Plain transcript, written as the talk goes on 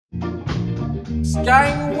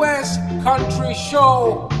Sky West Country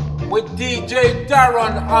Show with DJ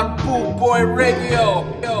Darren on Boot Boy Radio.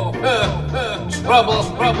 Troubles.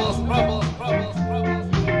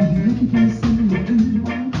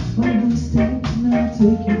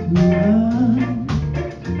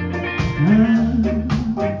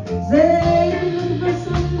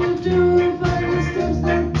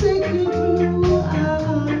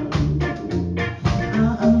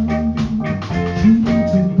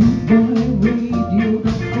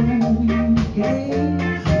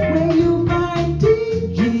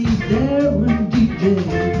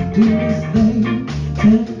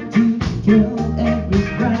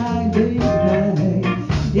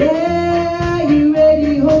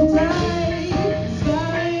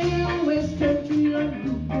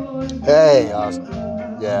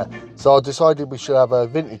 So I decided we should have a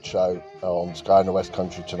vintage show on Sky in the West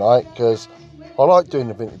Country tonight because I like doing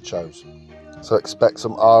the vintage shows. So expect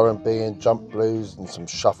some R&B and jump blues and some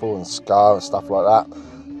shuffle and ska and stuff like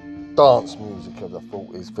that. Dance music of the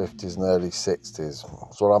 40s, 50s and early 60s.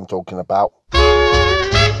 That's what I'm talking about.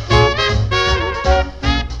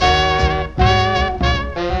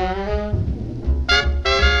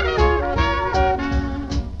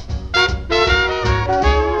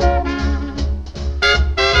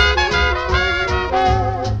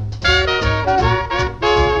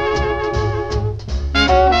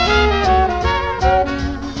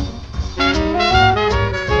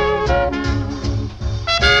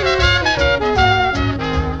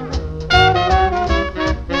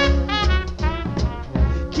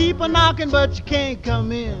 But you can't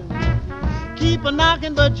come in. Keep a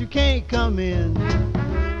knocking, but you can't come in.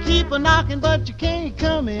 Keep a knocking, but you can't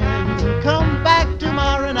come in. Come back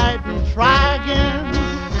tomorrow night and try again.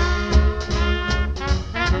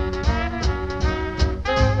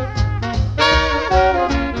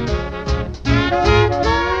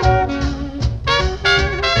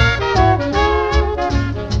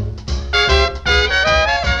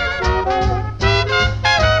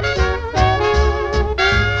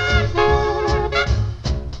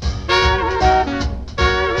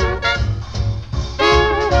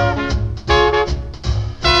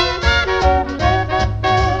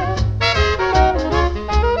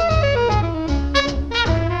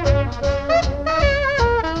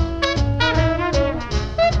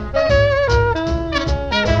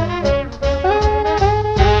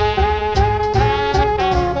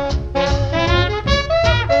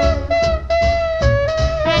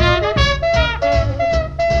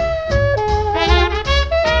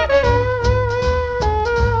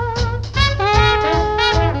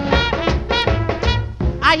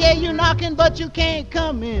 But you can't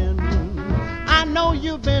come in. I know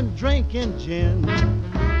you've been drinking gin.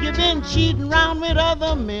 You've been cheating around with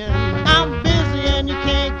other men. I'm busy and you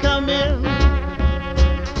can't come in.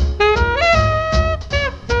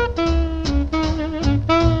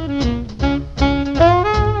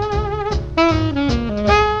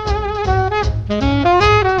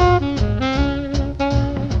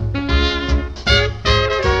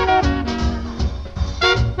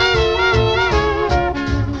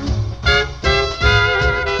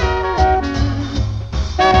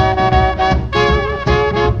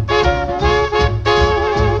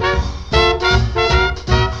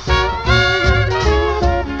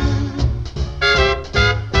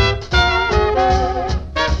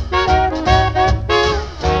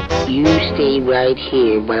 Right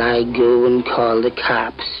here while I go and call the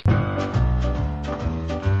cops.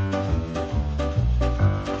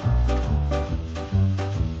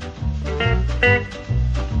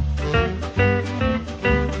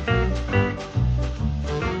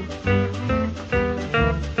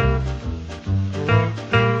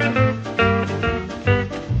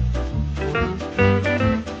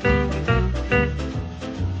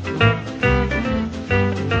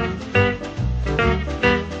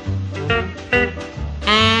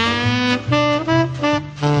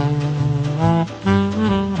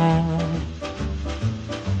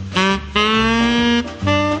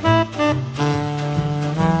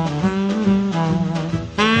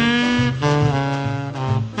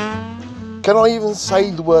 Can I even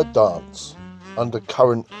say the word dance under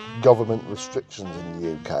current government restrictions in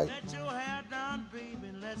the UK?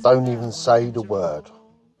 Don't even say the word.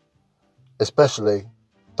 Especially,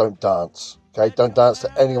 don't dance. Okay, don't dance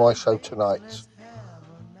to any of my show tonight.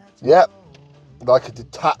 Yep, like a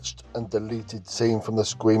detached and deleted scene from the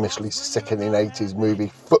squeamishly sickening 80s movie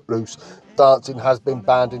Footloose, dancing has been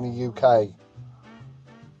banned in the UK.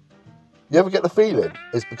 You ever get the feeling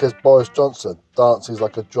it's because Boris Johnson dances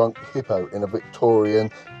like a drunk hippo in a Victorian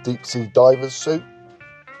deep-sea diver's suit?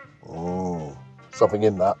 Something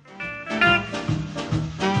in that.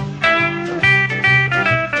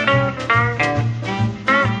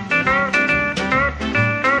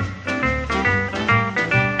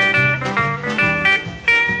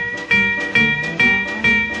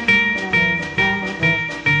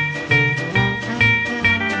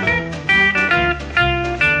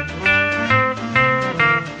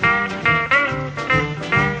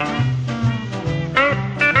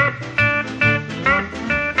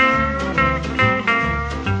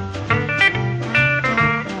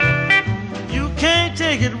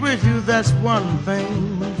 take it with you, that's one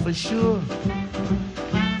thing for sure.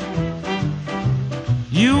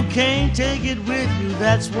 You can't take it with you,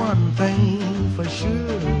 that's one thing for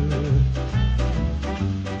sure.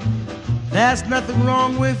 There's nothing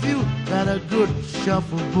wrong with you that a good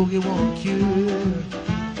shuffle boogie won't cure.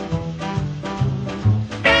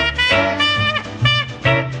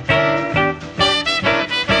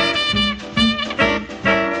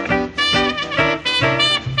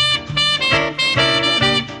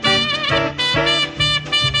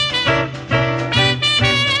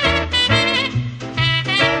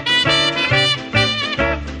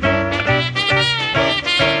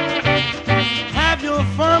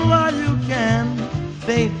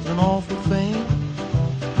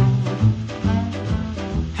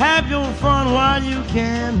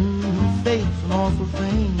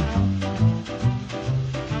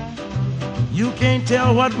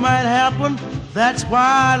 Tell what might happen, that's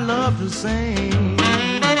why I love to sing.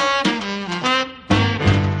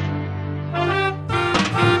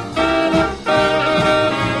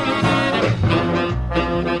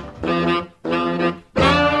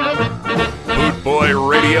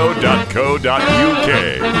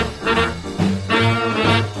 bootboyradio.co.uk.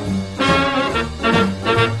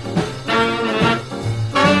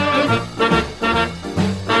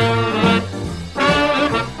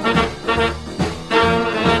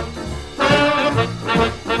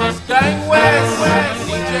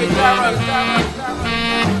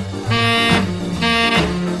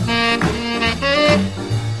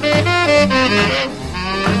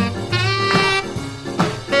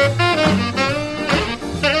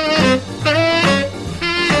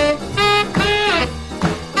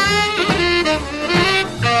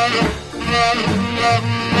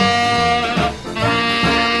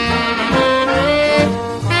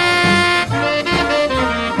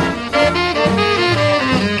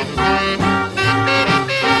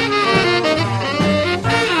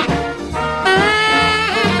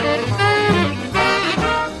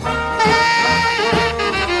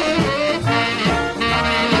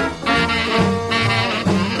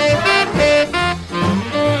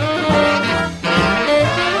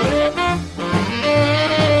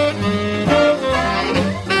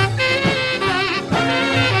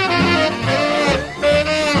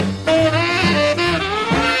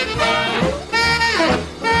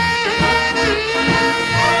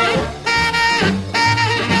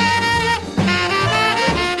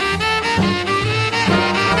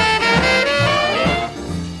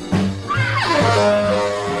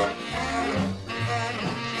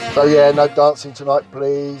 So yeah, no dancing tonight,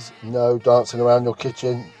 please. No dancing around your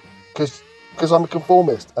kitchen, because I'm a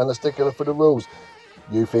conformist and a stickler for the rules.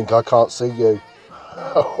 You think I can't see you?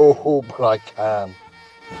 Oh, but I can.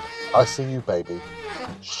 I see you, baby,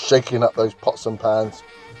 shaking up those pots and pans.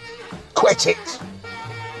 Quit it!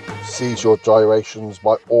 Cease your gyrations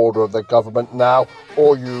by order of the government now,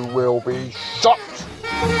 or you will be shot!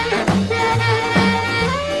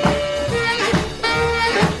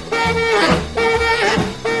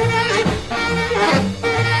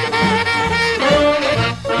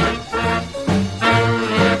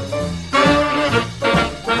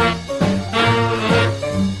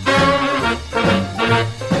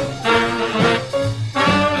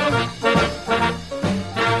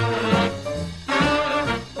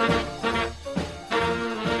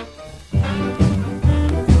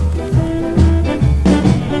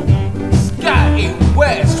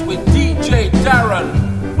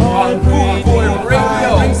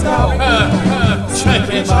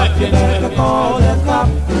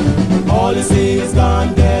 All you see is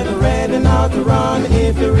gone dead, ready now to run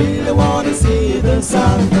if you really want to see the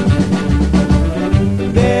sun.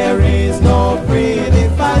 There is no pretty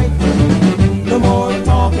fight, no more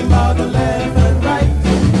talking about the left and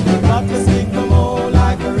right. Got to stick them all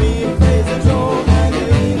like a real crazy Joe, and you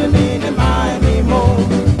ain't need to mind me more.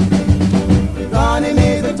 Running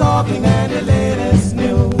is the talking and the latest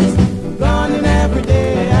news, running every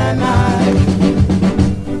day and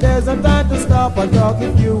night. There's no time to stop or talk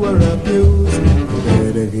if you were abused.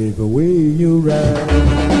 Better give away your right.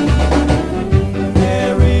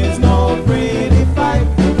 There is no pretty fight,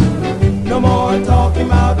 no more talking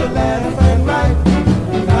about the left and right.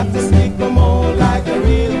 Got to stick them all like a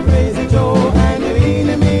real crazy Joe, and you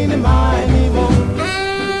ain't mean to mind anymore.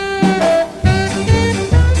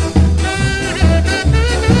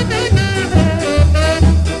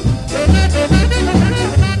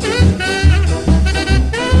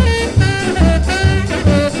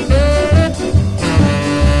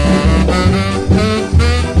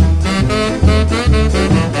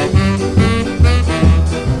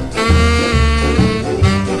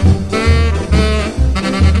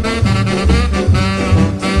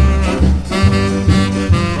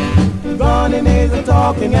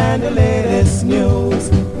 and the latest news,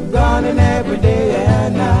 running every day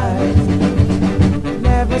and night.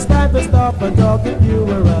 Never stop and talk if you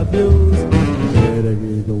were abused. Better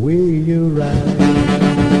get the way you ride.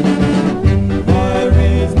 There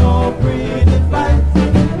is no pretty fight,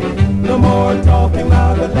 no more talking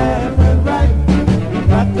about the left and right.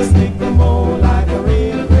 Got to stick them all like a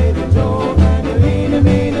real crazy joke, and you ain't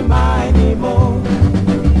mean mine anymore.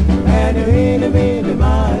 And you ain't mean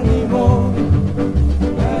mine anymore.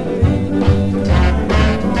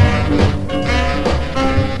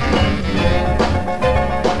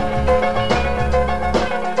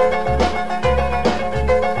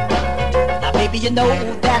 You know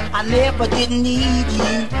that I never did need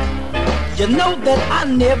you. You know that I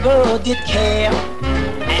never did care.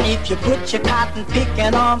 And if you put your cotton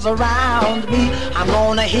picking arms around me, I'm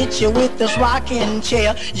gonna hit you with this rocking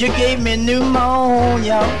chair. You gave me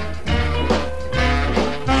pneumonia.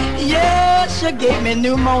 Yes, you gave me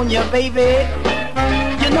pneumonia, baby.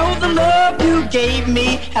 You know the love you gave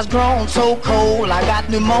me has grown so cold. I got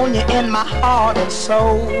pneumonia in my heart and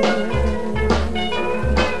soul.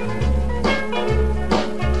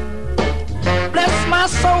 My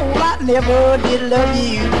soul, I never did love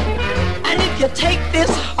you. And if you take this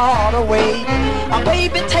heart away,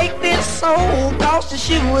 baby, take this soul, cause the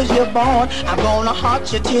shoes you're born, I'm gonna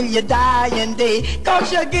haunt you till you die and day.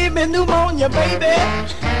 Cause you gave me pneumonia, baby.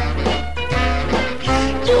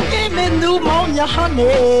 You gave me pneumonia,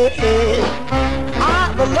 honey.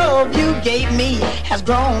 The love you gave me has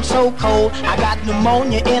grown so cold. I got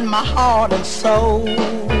pneumonia in my heart and soul.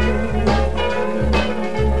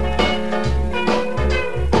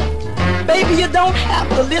 Baby, you don't have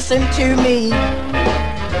to listen to me.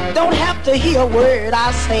 Don't have to hear a word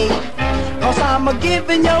I say. Cause I'm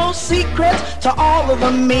a-giving your secrets to all of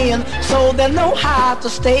the men, so they know how to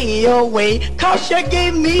stay away. Cause you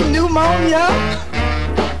gave me pneumonia.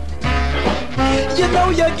 You know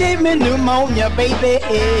you gave me pneumonia, baby.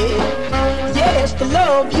 Yes, the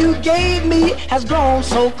love you gave me has grown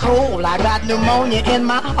so cold. I got pneumonia in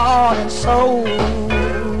my heart and soul.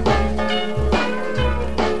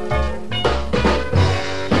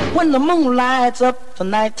 When the moon lights up the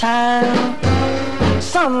nighttime,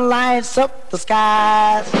 sun lights up the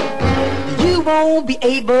skies, you won't be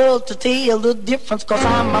able to tell the difference, cause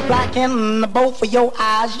I'm a black in both of your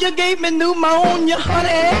eyes. You gave me pneumonia,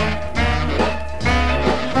 honey.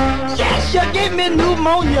 Yes, you gave me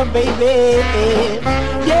pneumonia, baby.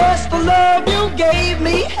 Yes, the love you gave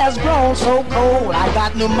me has grown so cold. I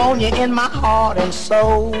got pneumonia in my heart and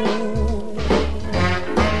soul.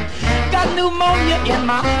 Got pneumonia in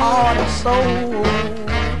my heart and soul.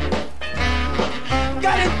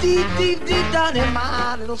 Got it deep, deep, deep down in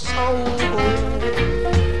my little soul.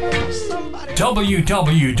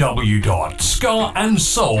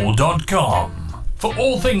 www.scarandsoul.com for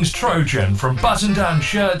all things Trojan, from button-down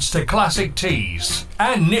shirts to classic tees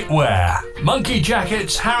and knitwear, monkey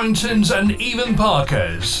jackets, Harringtons and even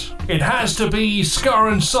Parkers. It has to be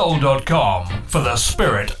scarandsoul.com for the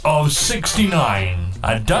spirit of 69.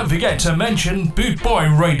 And don't forget to mention Boot Boy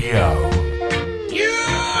Radio. You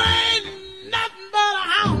ain't nothing but a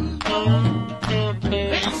hound dog,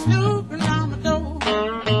 been snooping on the door.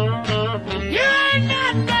 You ain't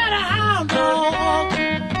nothing but a hound dog,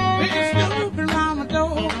 been snooping on the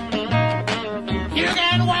door. You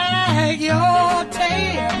can wag your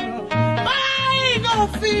tail, but I ain't gonna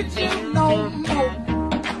feed you no more.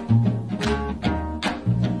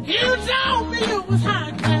 You told me it was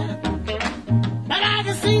hot, man, but I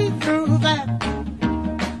can see through that.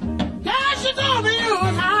 Yeah, she told me you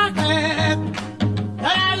was hot, man,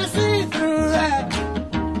 but I can see through that.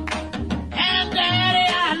 And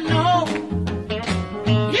Daddy, I know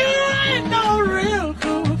you ain't no real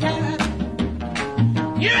cool cat.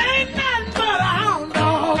 You ain't nothing but a hound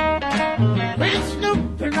dog, been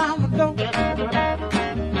snooping around the door.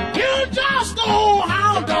 You just old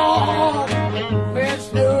hound dog, been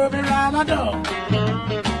snooping around my door.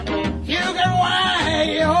 You can wag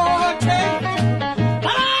your tail,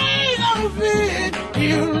 but I ain't gonna feed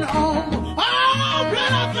you no more. Oh,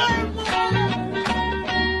 bloody thing,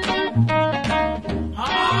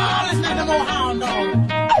 oh, listen to them old hound dogs.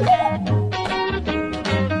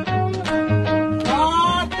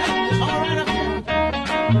 Oh, it's all right up here.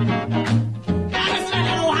 Now listen to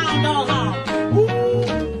that old hound dog howl. Ooh.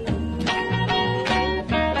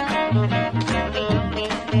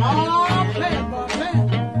 Oh, play it, boy, play it.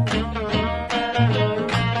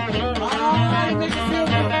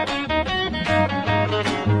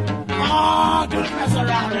 Oh, don't mess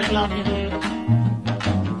around and love you.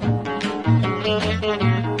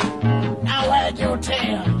 Now wag your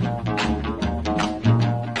tail.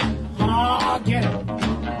 Oh, get it.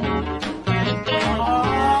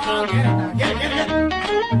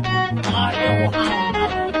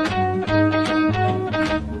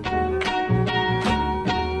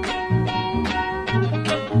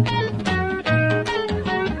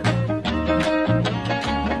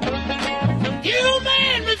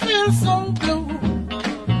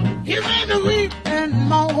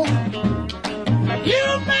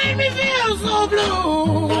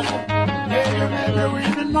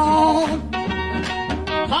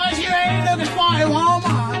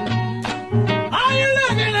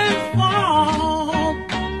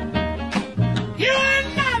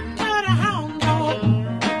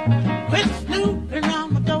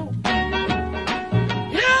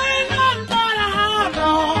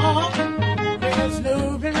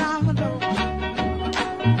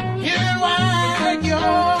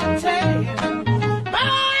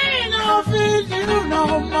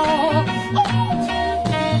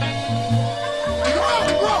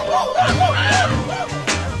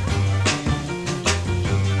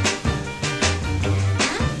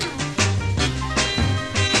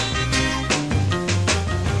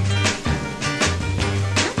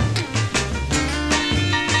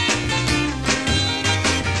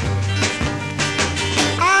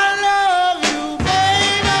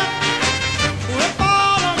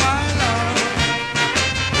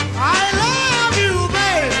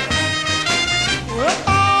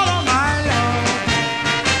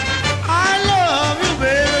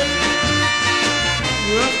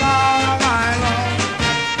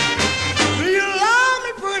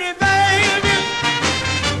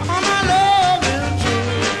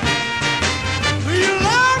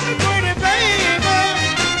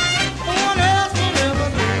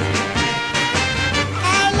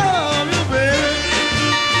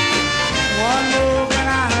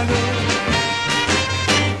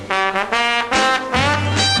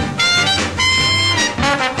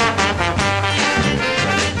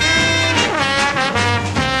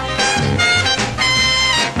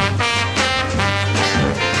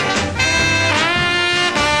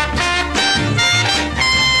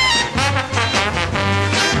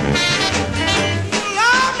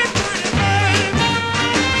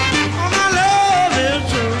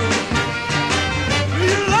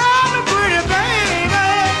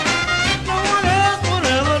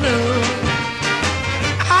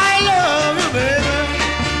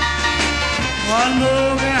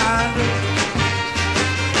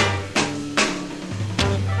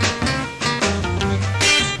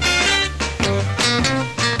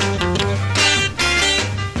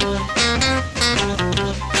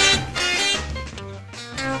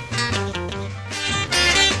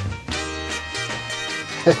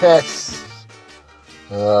 Yes.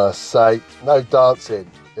 Say, no dancing.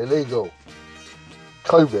 Illegal.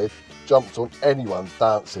 COVID jumps on anyone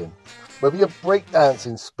dancing. Whether you're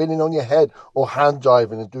breakdancing, spinning on your head, or hand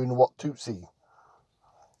jiving and doing the what tootsie.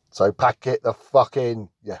 So pack it the fuck in,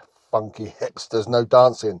 you funky hipsters. No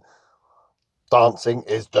dancing. Dancing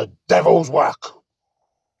is the devil's work.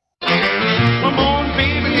 Come on,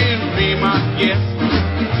 baby, and be my guest.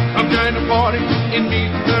 I'm going to party and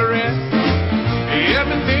meet the rest.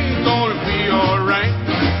 Everything's gonna be alright.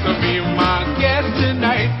 So be my guest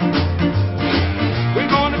tonight. We're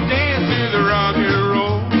gonna dance to the rock and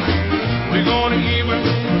roll. We're gonna even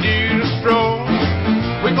do the stroll.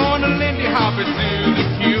 We're gonna Lindy hop it to the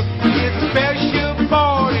queue. It's a special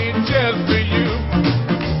party just for you.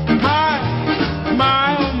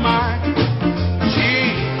 My, oh my.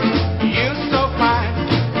 Gee, you're so fine.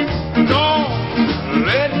 Don't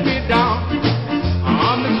let me down.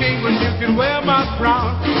 I'm the king, but you can wear my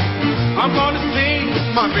crown. I'm gonna sing,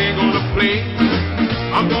 my band gonna play.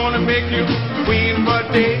 I'm gonna make you queen for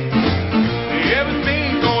a day.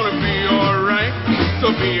 Everything's gonna be alright.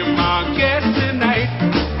 So be my guest tonight.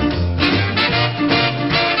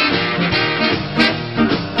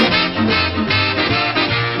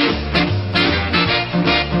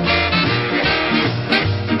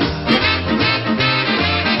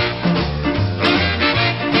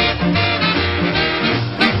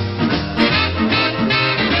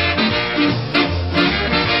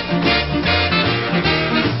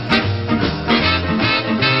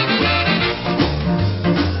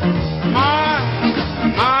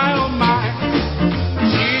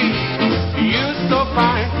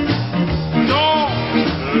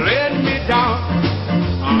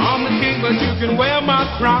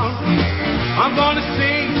 I'm gonna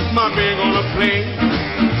sing, my band gonna play.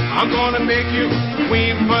 I'm gonna make you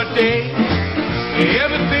queen for a day.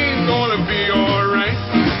 Everything's gonna be alright.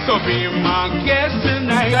 So be my guest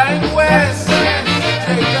tonight. Gang West,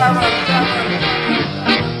 DJ Darren.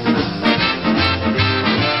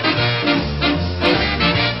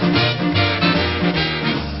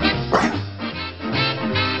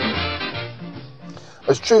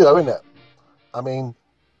 It's true though, isn't it? I mean,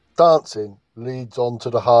 dancing leads on to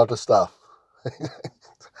the harder stuff.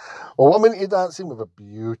 Well, 1 minute you're dancing with a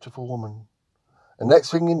beautiful woman, and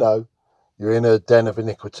next thing you know, you're in a den of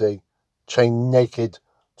iniquity, chained naked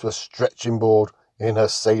to a stretching board in her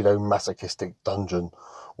sadomasochistic dungeon,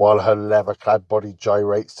 while her leather-clad body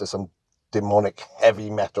gyrates to some demonic heavy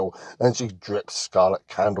metal, and she drips scarlet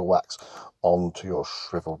candle wax onto your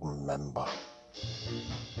shriveled member.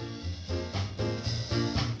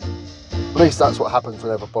 At least that's what happens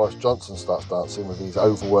whenever Boris Johnson starts dancing with these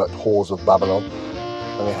overworked whores of Babylon,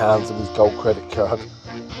 and he hands him his gold credit card.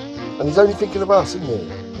 And he's only thinking of us, isn't he?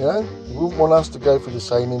 You know? He wouldn't want us to go through the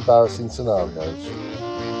same embarrassing scenarios.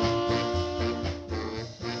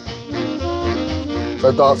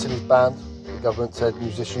 So dancing is banned. The government said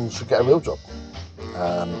musicians should get a real job.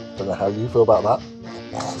 Don't know how you feel about that.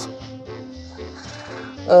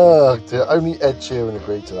 Oh dear, only Ed Sheeran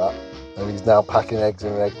agreed to that, and he's now packing eggs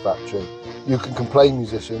in an egg factory. You can complain,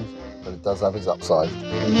 musicians, but it does have its upside.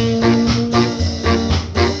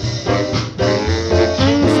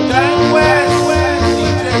 Gang West,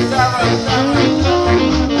 DJ Darren.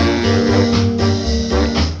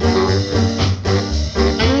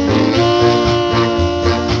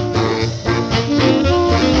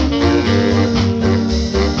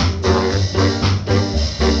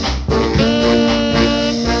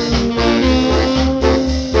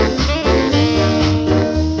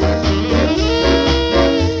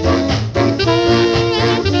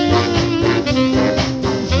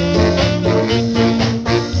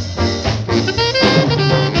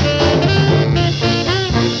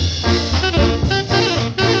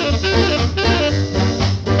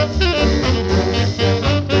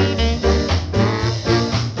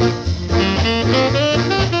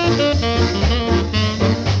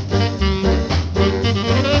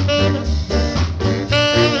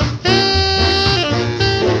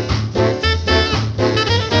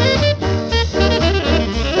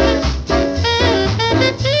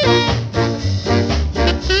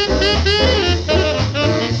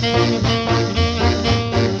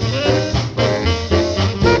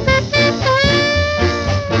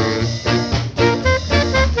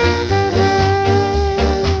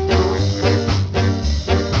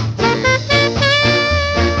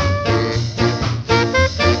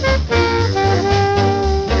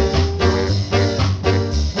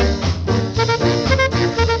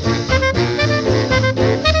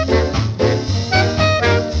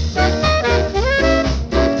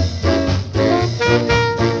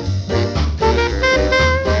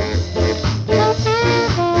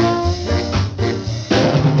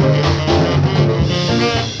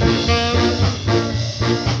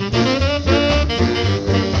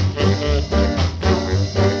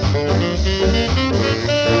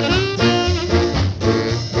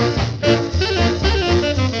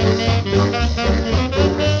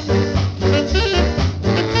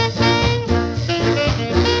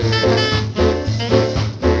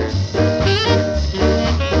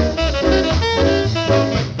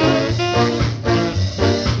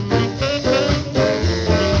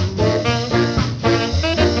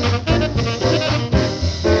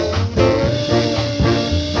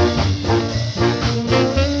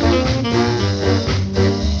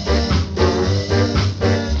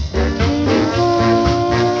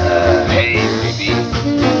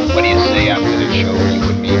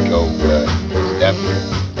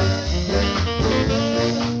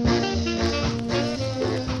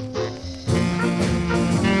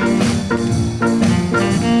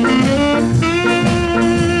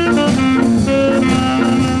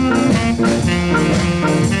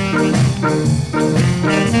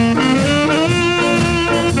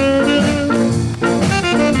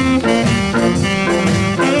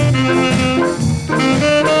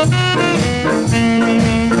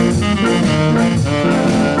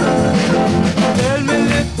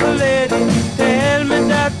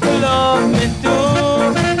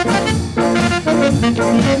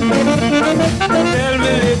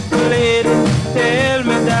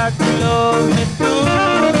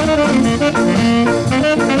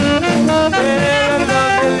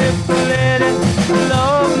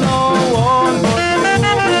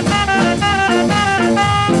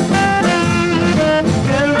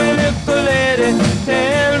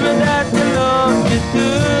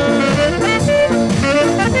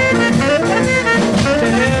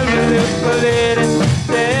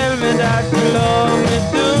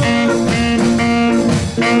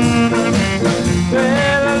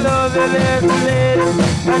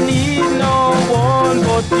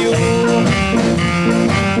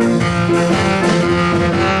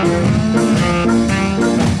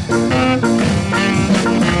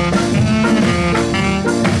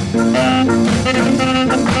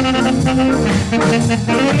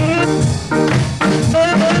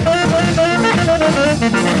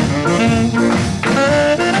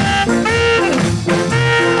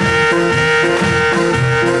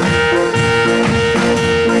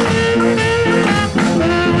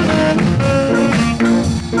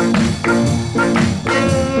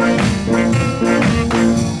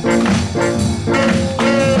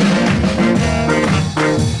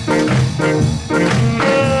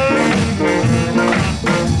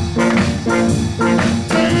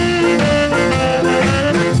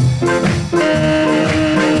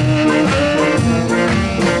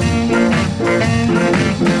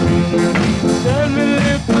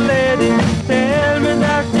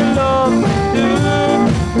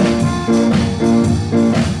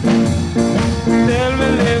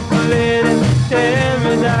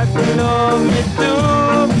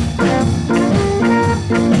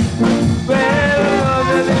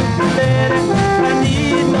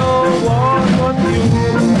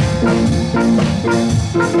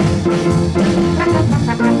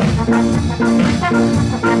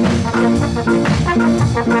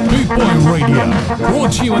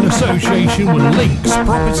 Brought to you in association with Links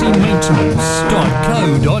Property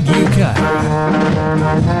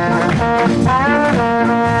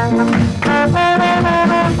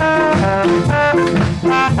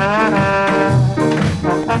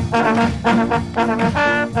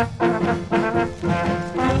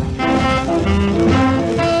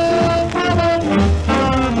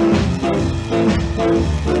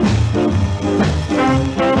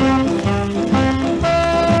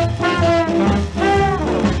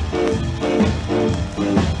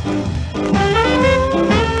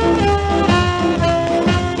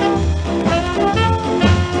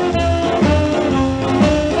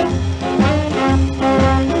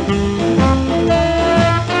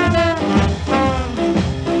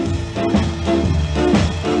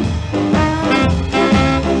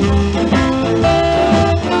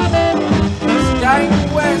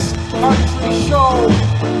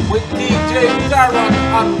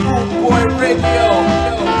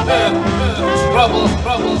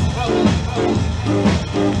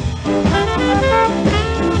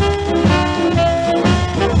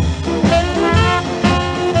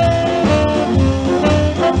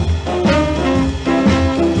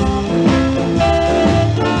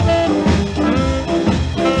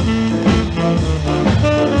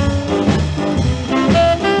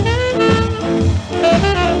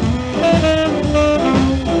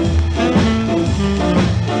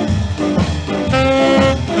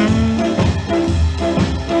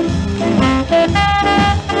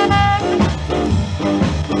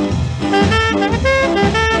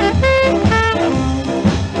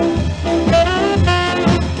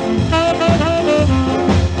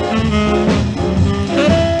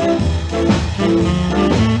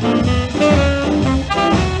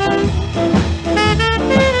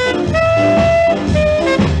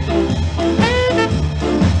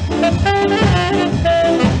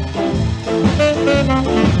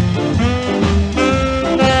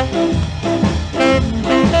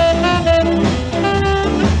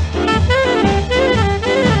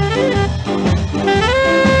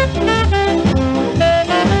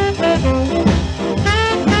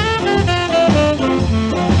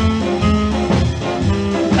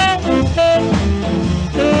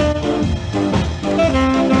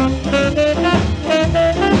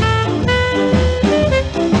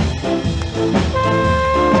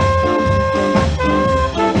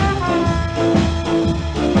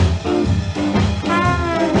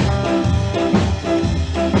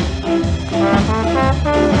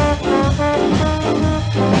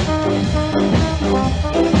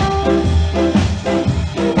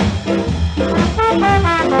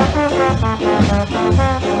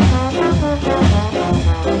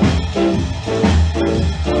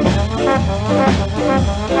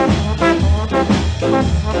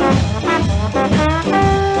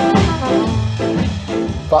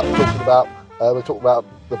We're talking about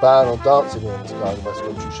the ban on dancing in this kind of West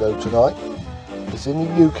Country show tonight. It's in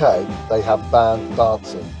the UK, they have banned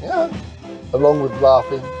dancing. Yeah. Along with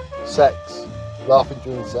laughing, sex, laughing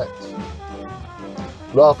during sex.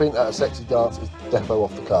 Laughing at a sexy dance is defo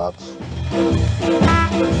off the cards.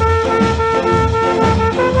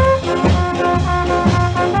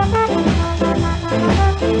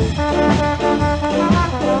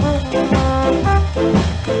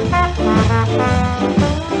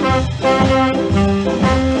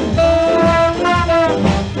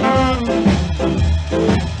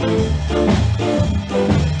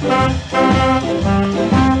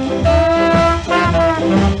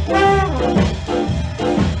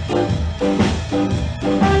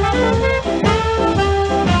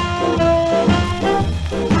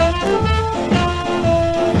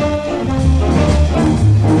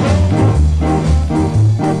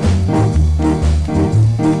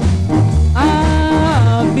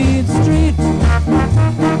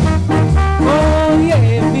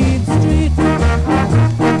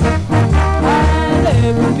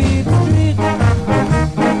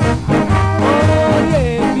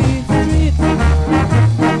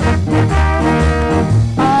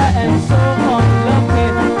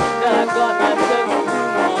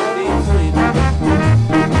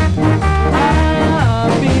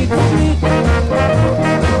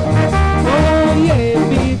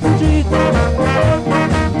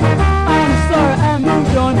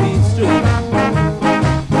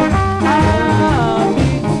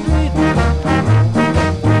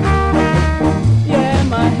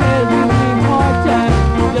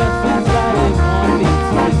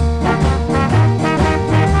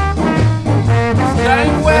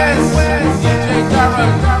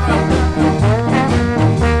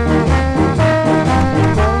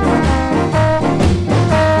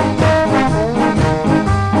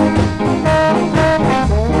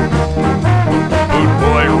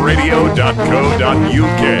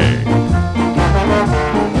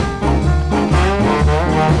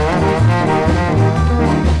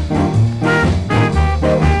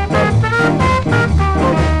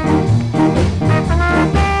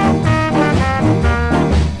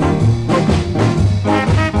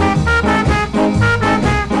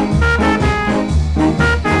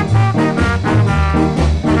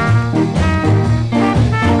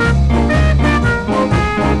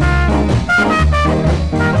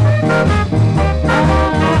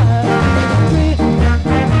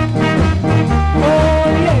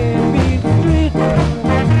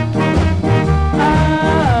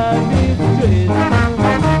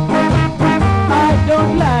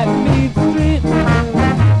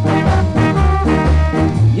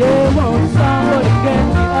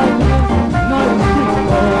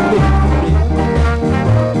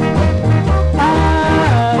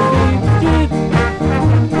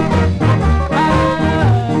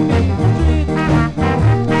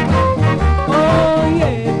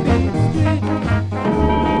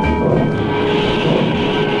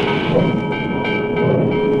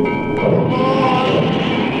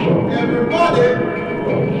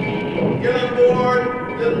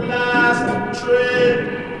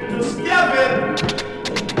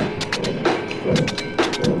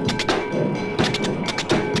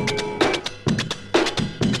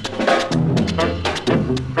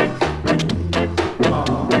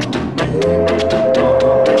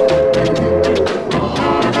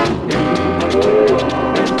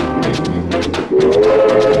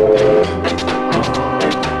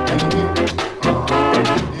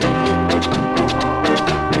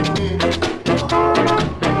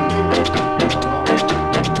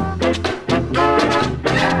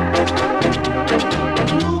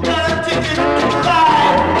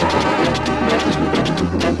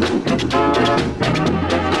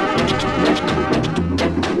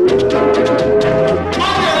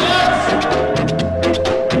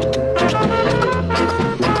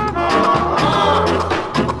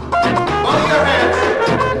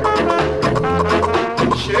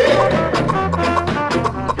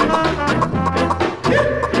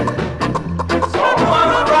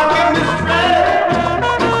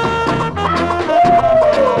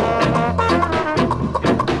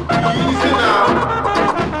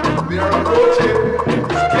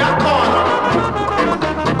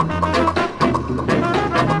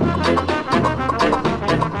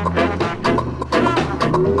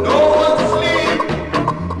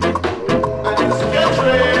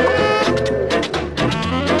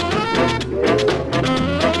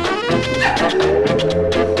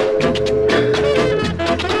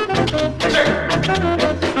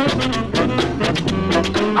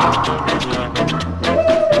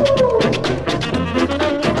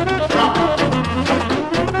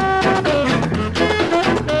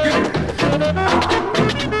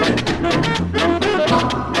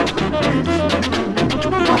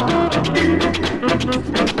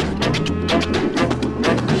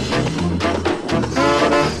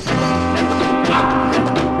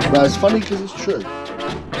 Now it's funny because it's true.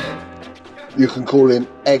 You can call him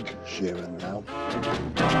Ed Sheeran now.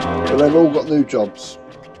 But they've all got new jobs.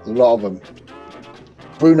 A lot of them.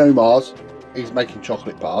 Bruno Mars, he's making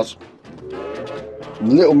chocolate bars.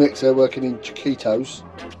 Little Mix, they're working in Chiquitos.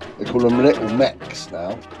 They call them Little Mex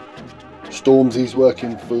now. Stormzy's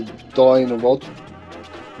working for Dynarod.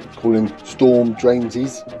 Call him Storm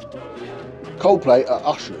Drainsies. Coldplay are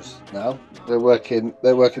ushers now. They're working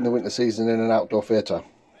the winter season in an outdoor theatre.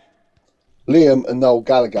 Liam and Noel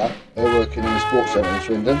Gallagher, they're working in the sports centre in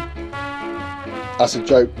Swindon. That's a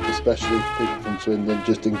joke, especially for people from Swindon,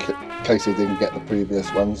 just in case they didn't get the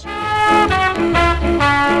previous ones.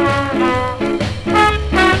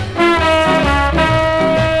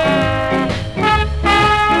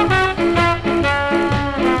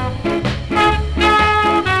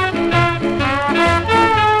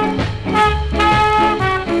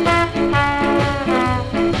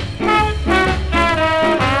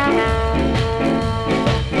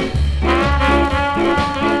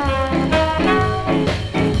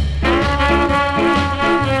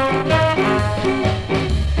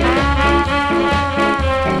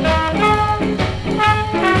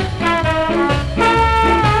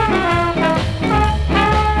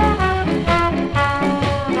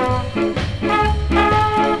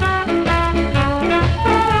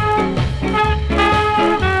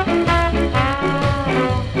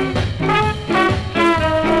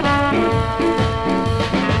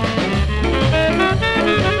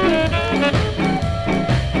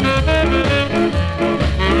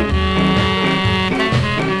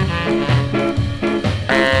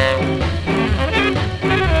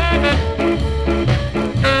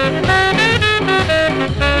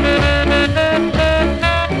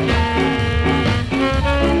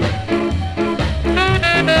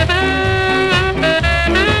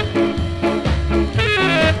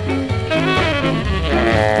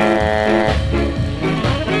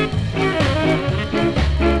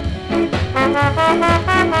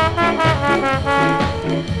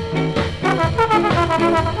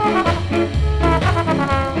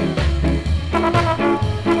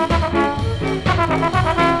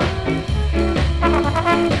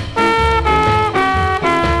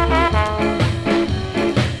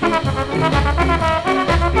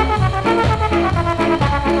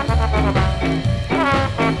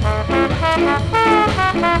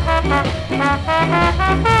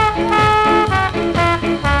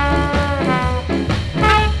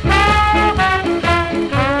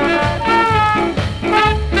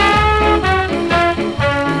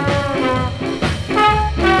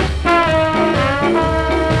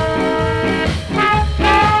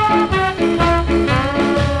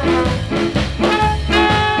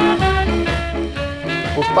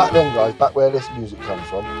 back then, guys, back where this music comes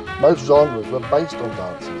from, most genres were based on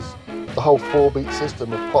dances. The whole 4-beat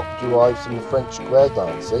system of pop derives from the French square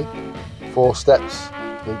dance, see? 4 steps,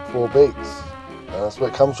 need 4 beats. And that's where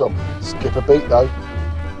it comes from. Skip a beat though,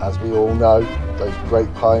 as we all know, those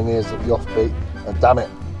great pioneers of the offbeat, and damn it,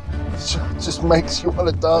 it just makes you want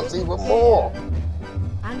to dance even more.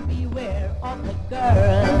 And beware of the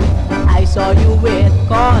girl I saw you with,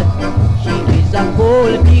 cause she is a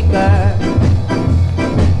gold digger.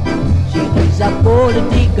 She is a gold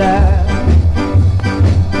digger.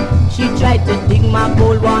 She tried to dig my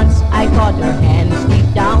gold once. I caught her hands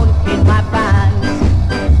deep down in my pants.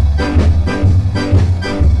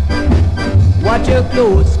 Watch her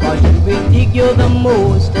close, cause she will dig you the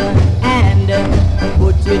most and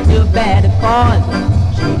put you to bed, cause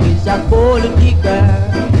she is a gold digger.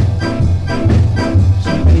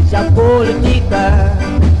 She is a gold digger.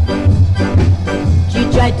 She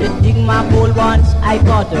tried to dig my gold once. I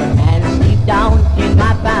caught her hands deep down in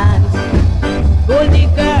my pants. Gold digger.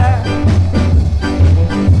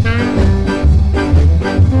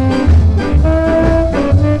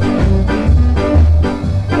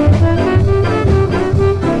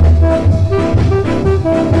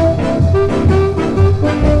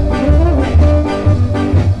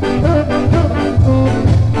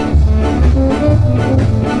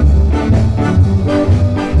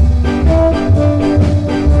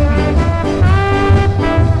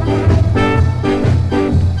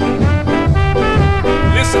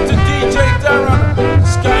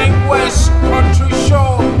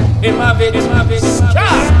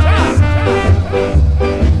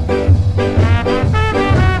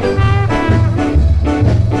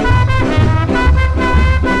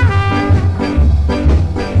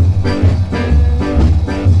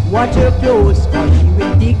 Watch her close, cause she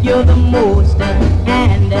will dig you the most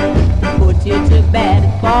and put you to bed,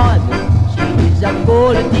 cause she is a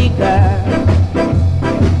gold digger.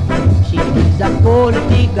 She is a gold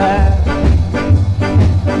digger.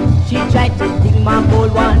 She tried to dig my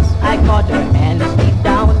gold once. I caught her hands deep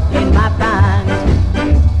down in my pants.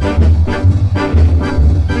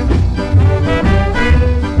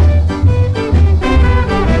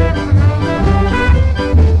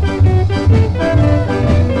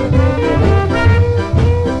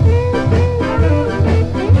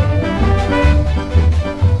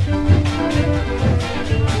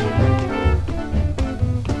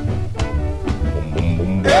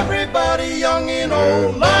 Everybody young and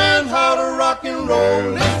old, learn how to rock and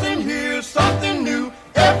roll. Listen, here's something new.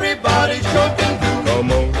 Everybody's jumping through.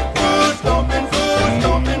 Come on. Foot stomping, foot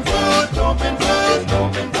stomping, foot stomping, foot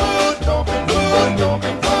stomping, foot stomping, foot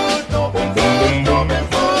stomping, foot stomping, foot stomping,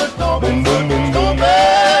 foot stomping, foot stomping.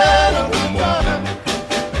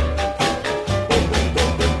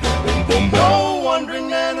 A good time. No wondering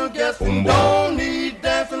and no guessing. Don't need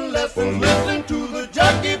dancing lessons. Listen to the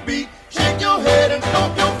jockey beat. Shake your head and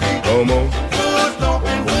stomp your feet. Come on. Foot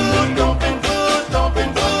stomping, foot stomping, foot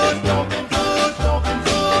stomping, foot stomping, foot stomping,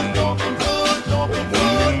 foot stomping, foot stomping,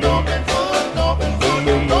 foot stomping, foot stomping, foot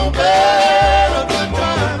stomping. A good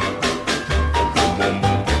time.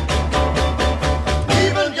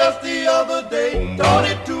 Even just the other day, taught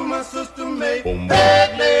it to my sister May.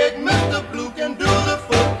 Bag leg, Mr. Blue can do the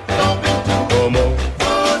foot stomping too. Come on.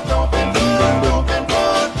 Foot stomping, foot stomping,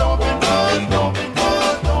 foot stomping, foot stomping,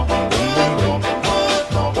 foot stomping.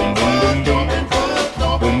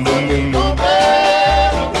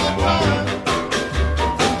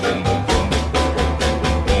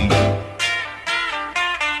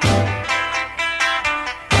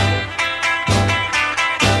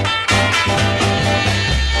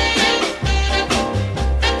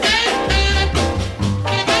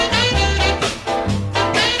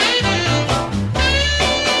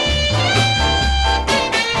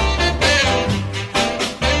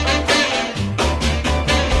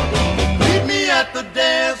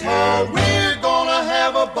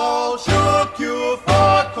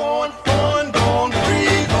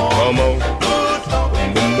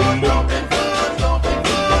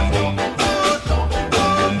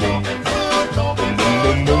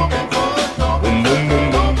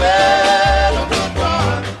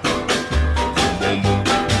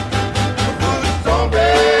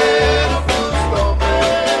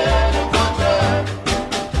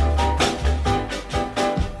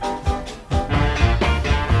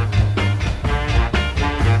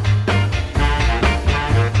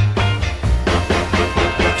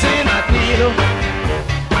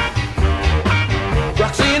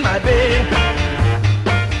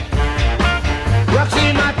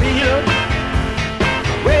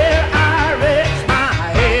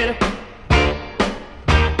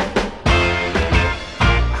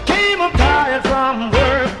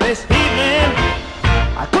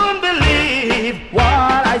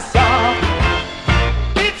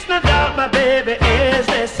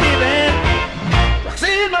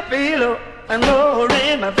 and more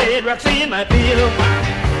in my bed, rocks in my pillow,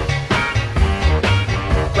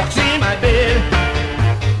 rocks in my bed,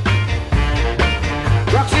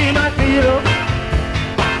 rocks in my pillow,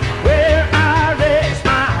 where I rest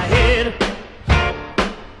my head.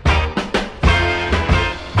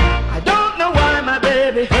 I don't know why my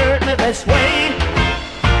baby hurt me this way.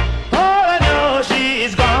 All I know,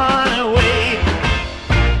 she's gone away.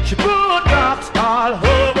 She put rocks all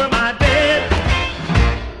over my bed,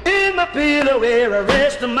 in my pillow where I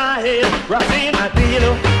rest my head. Rocks in my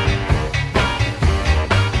pillow,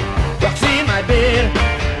 rocks in my bed,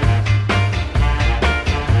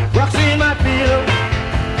 rocks in my pillow,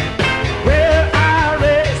 where I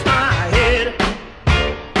rest my head.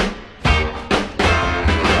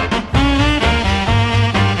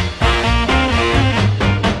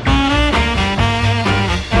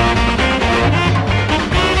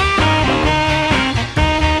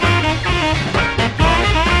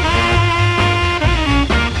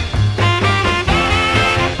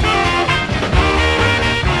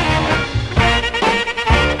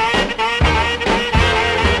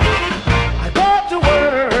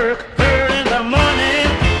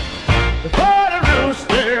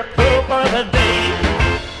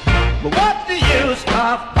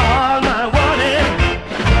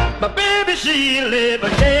 She live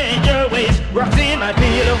and change her ways. Rocks in my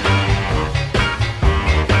pillow,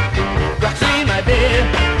 rocks in my bed,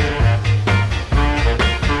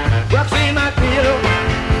 rocks in my pillow,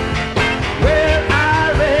 where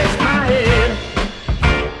I rest my head.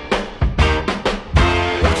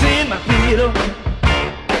 Rocks in my pillow,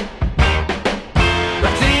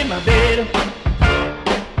 rocks in my bed,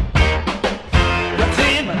 rocks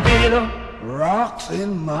in my pillow, rocks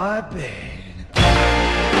in my bed.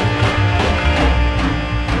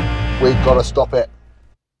 We've got to stop it.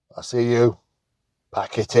 I see you.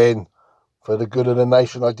 Pack it in. For the good of the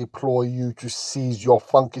nation, I deploy you to seize your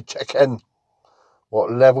funky chicken.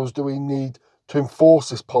 What levels do we need to enforce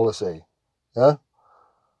this policy? Yeah?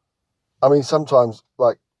 I mean, sometimes,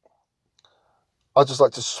 I just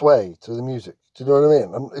like to sway to the music. Do you know what I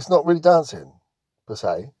mean? And it's not really dancing, per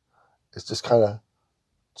se. It's just kind of...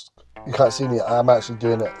 You can't see me. I'm actually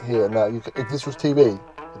doing it here now. If this was TV,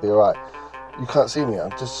 it'd be all right. You can't see me,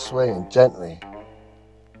 I'm just swaying gently.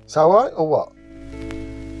 Is that alright or what?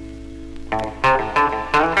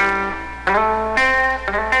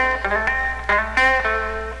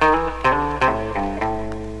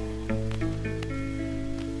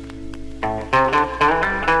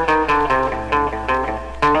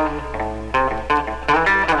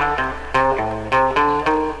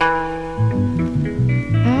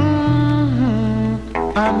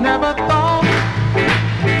 I never thought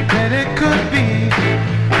that it could be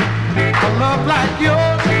a love like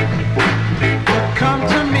yours would come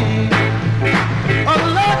to me. A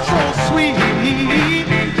love so sweet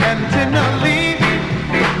and tenderly.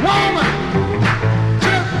 Woman,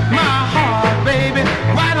 took my heart, baby,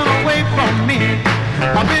 right on away from me.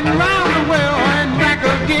 I've been round the world and back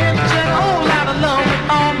again, shared a whole lot of love with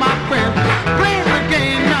all my friends. Playing the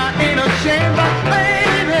game, I ain't ashamed, but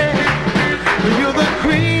baby, you're the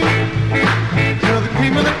cream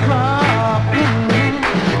of the crop.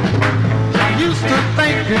 I used to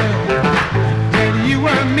think that you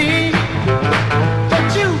were me, but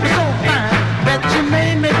you were so fine that you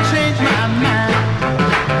made me change my mind,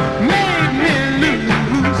 made me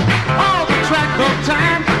lose all the track of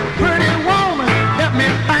time. Pretty woman, help me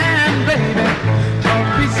find, baby, a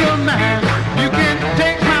peace of mind. You can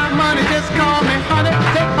take my money, just call me honey,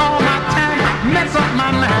 take all my time, mess up my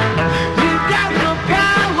mind. You got the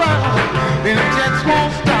power, and it just won't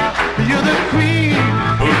stop. You're the queen.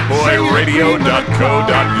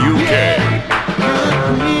 BootboyRadio.co.uk.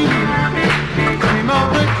 Cream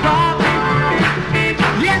of the crop.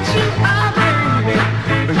 Yes, you are, baby.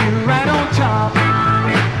 You're right on top.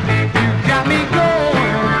 You got me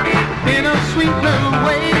going in a sweet little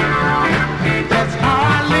way. That's how I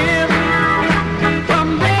live from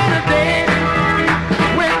day to day.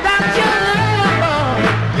 Without your love,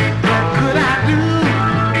 what could I do?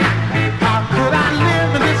 How could I live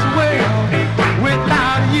in this world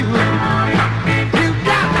without you? You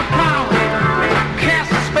got the power.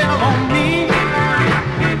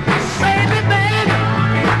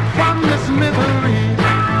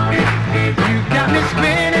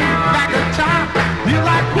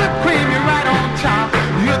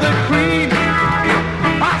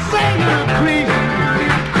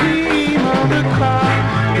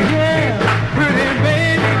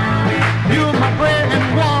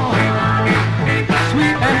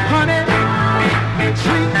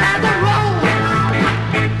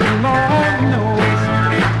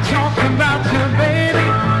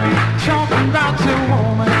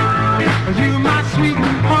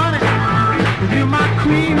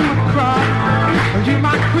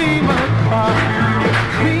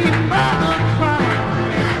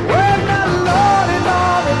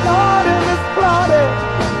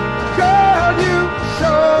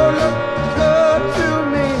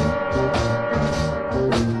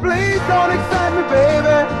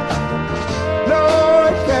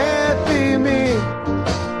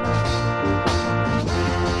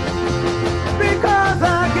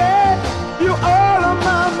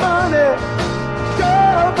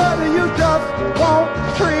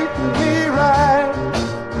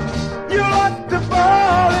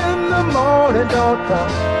 come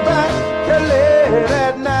back till late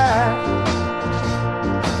at night.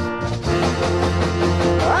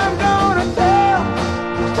 I'm gonna tell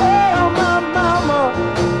my mama,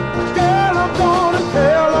 girl, I'm gonna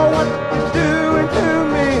tell her what you're doing to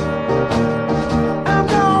me. I'm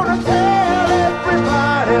gonna tell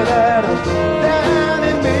everybody that I'm down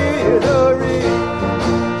in misery.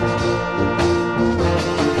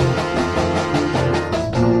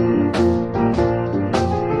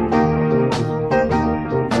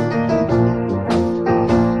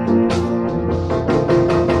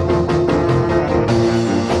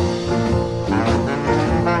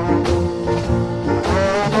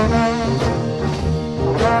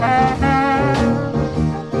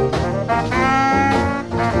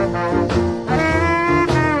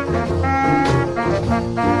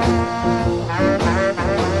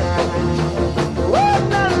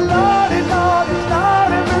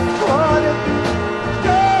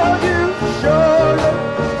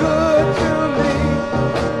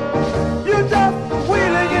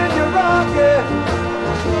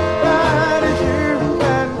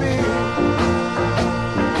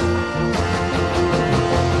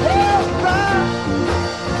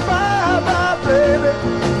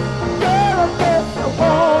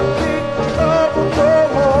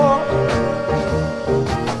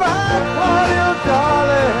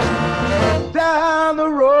 Down the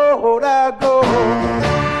road I go.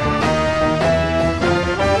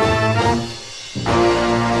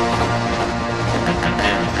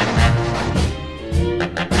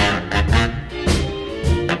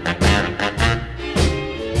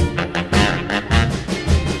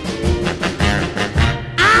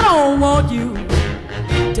 I don't want you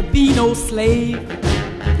to be no slave.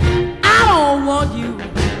 I don't want you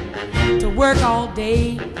to work all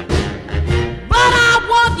day. But I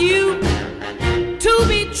want you to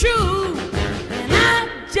be true. And I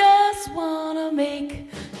just wanna make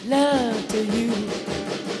love to you.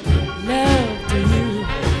 Love to you.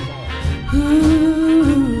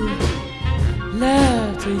 Ooh,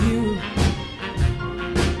 love to you.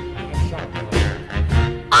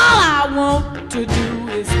 All I want to do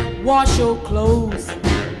is wash your clothes.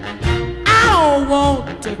 I don't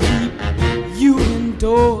want to keep you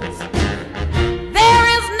indoors. There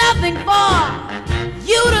is nothing for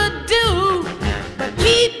you to do but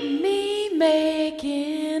keep me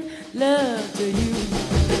making love to you.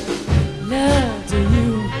 Love to you.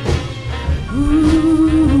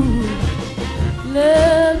 Ooh,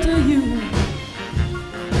 love to you.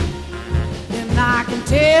 And I can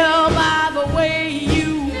tell by the way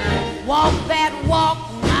you walk that walk.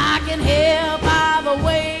 I can hear by the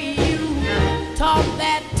way you talk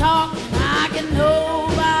that talk. I can know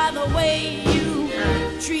by the way you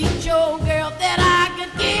treat your girl that I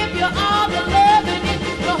could give you all the love in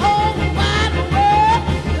the whole wide world.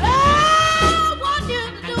 All I want you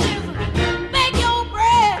to do is bake your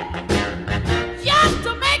bread just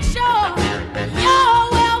to make sure you're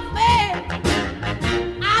well fed.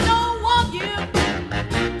 I don't want you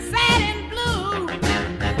sad and blue.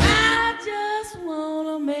 I just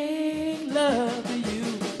wanna make love to you.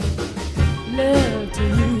 Love to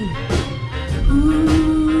you.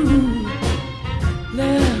 Ooh,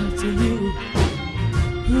 love to you.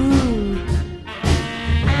 Ooh.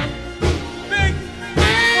 Big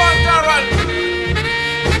Wonderland.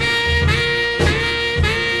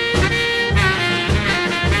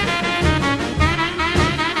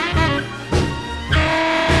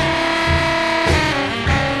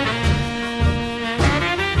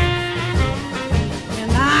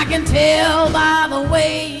 And I can tell by the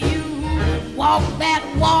way you walk that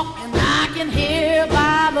walk, and I can hear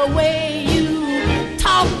by the way you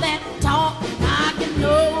talk that talk, and I can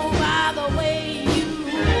know by the way you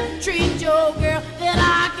treat your girl that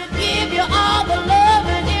I could give you all the love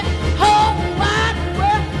in this whole wide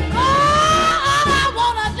world. All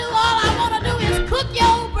I wanna do is cook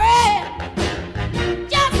your bread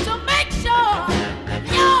just to make sure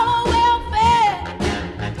you're well fed.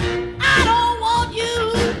 I don't want you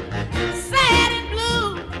sad and blue,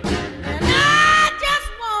 and I just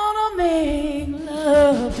wanna make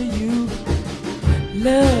love to you,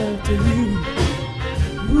 love to you.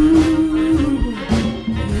 Ooh,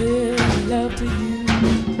 yeah, love to you.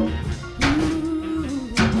 Ooh.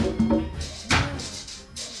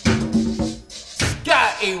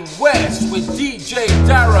 Scotty West with DJ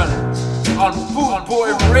Darren on Boot Boy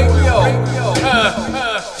Radio.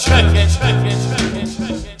 Check it, check it, check it, check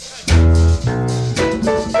it.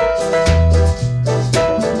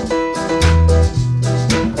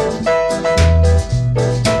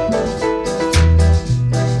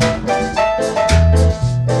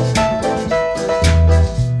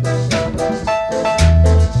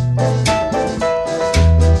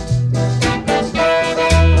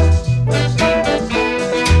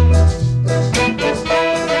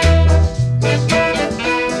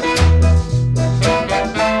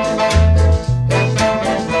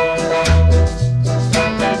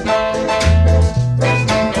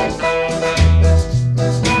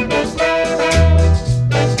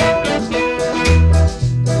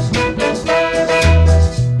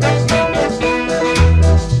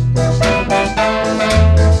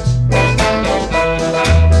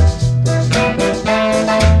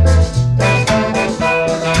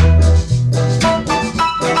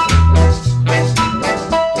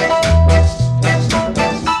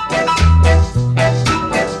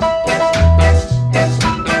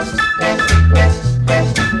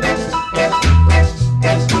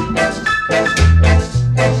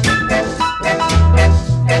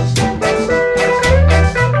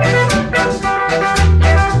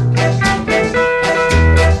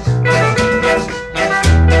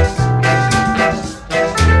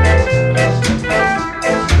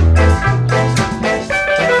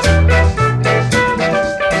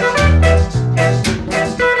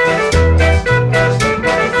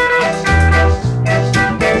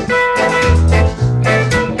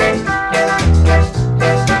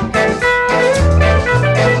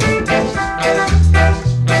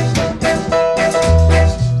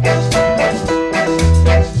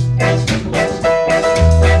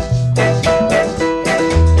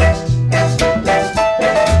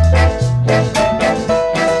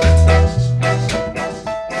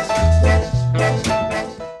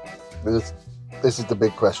 this is the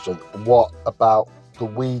big question. What about the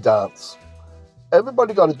wee dance?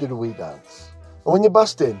 Everybody got to do the wee dance. And when you're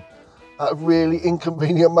busting at a really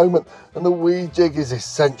inconvenient moment, and the wee jig is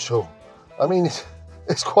essential. I mean,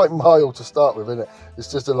 it's quite mild to start with, isn't it?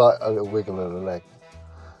 It's just a little wiggle of the leg.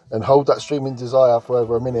 And hold that streaming desire for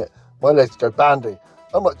over a minute. My legs go bandy.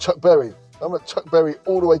 I'm like Chuck Berry. I'm like Chuck Berry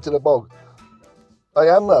all the way to the bog. I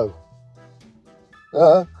am though.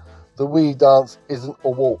 The wee dance isn't a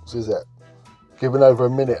waltz, is it? Given over a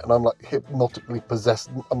minute and I'm like hypnotically possessed.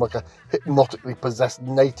 I'm like a hypnotically possessed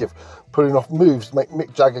native putting off moves to make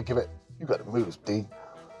Mick Jagger give it. You got the moves, D.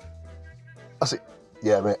 I said,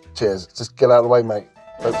 yeah, mate, cheers. Just get out of the way, mate.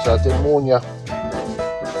 Don't say I didn't warn you.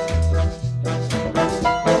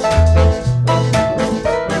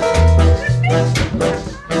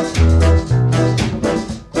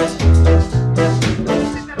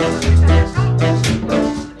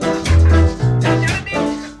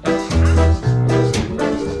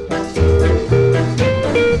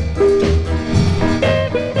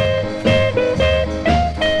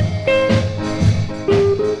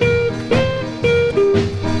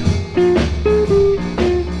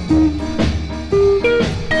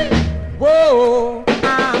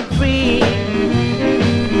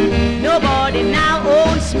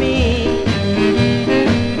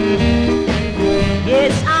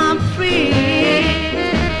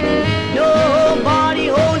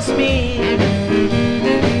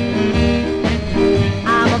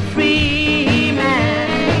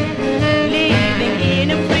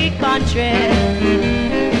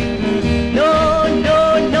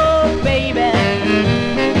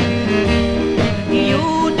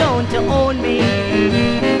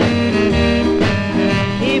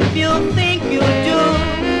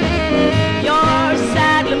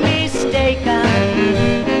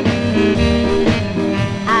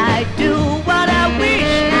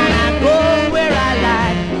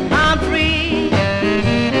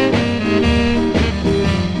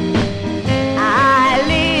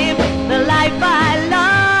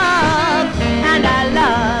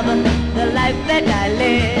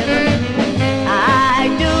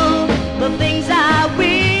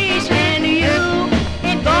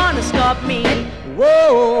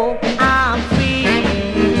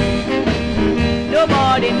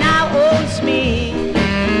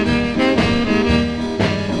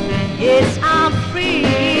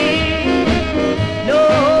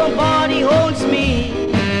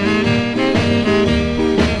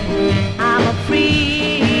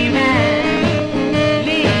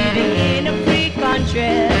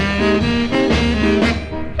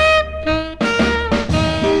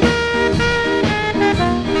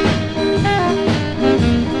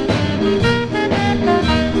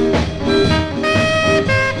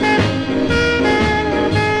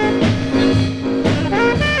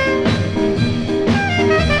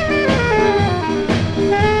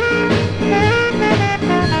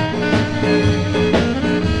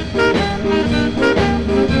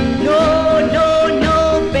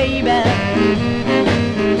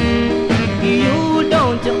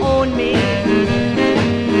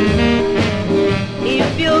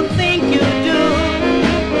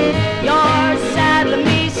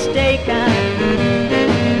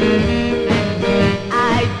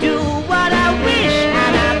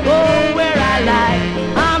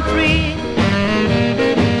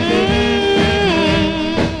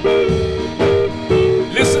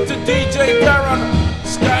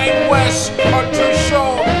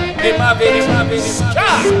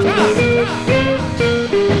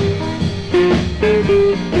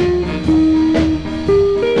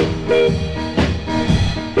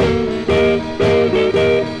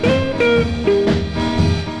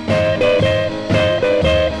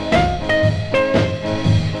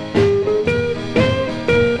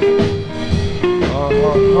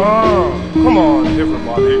 Come on,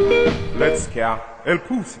 everybody. Let's scare El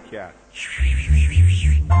Pussycat.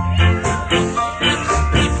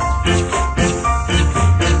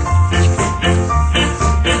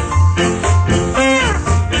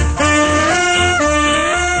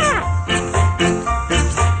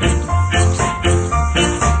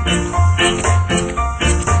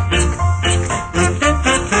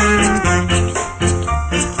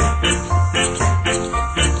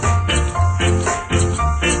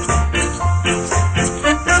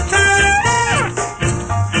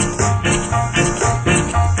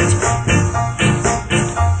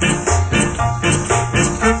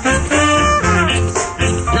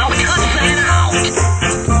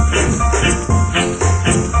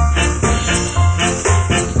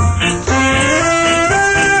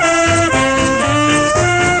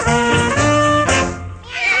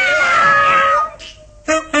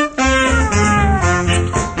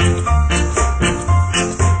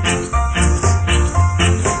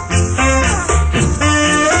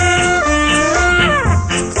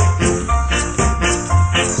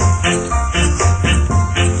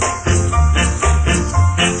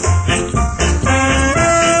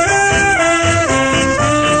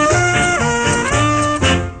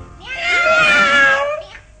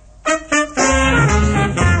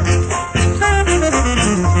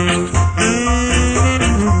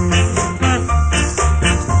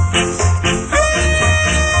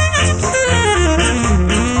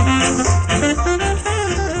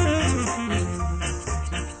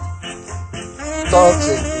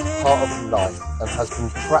 Dancing is part of life and has been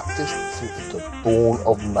practiced since the dawn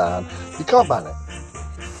of man. You can't ban it.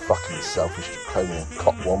 Fucking selfish draconian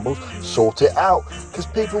cockwombles. Sort it out, because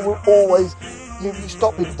people will always, you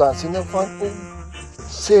stop people dancing, they'll find all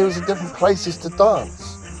series of different places to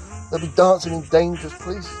dance. They'll be dancing in dangerous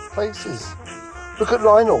places. Look at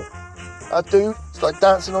Lionel. That dude started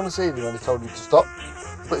dancing on the ceiling when they told him to stop.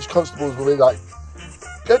 British constables will be like,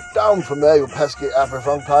 "Get down from there, you pesky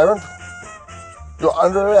Afro-funk tyrant. You're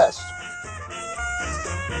under arrest."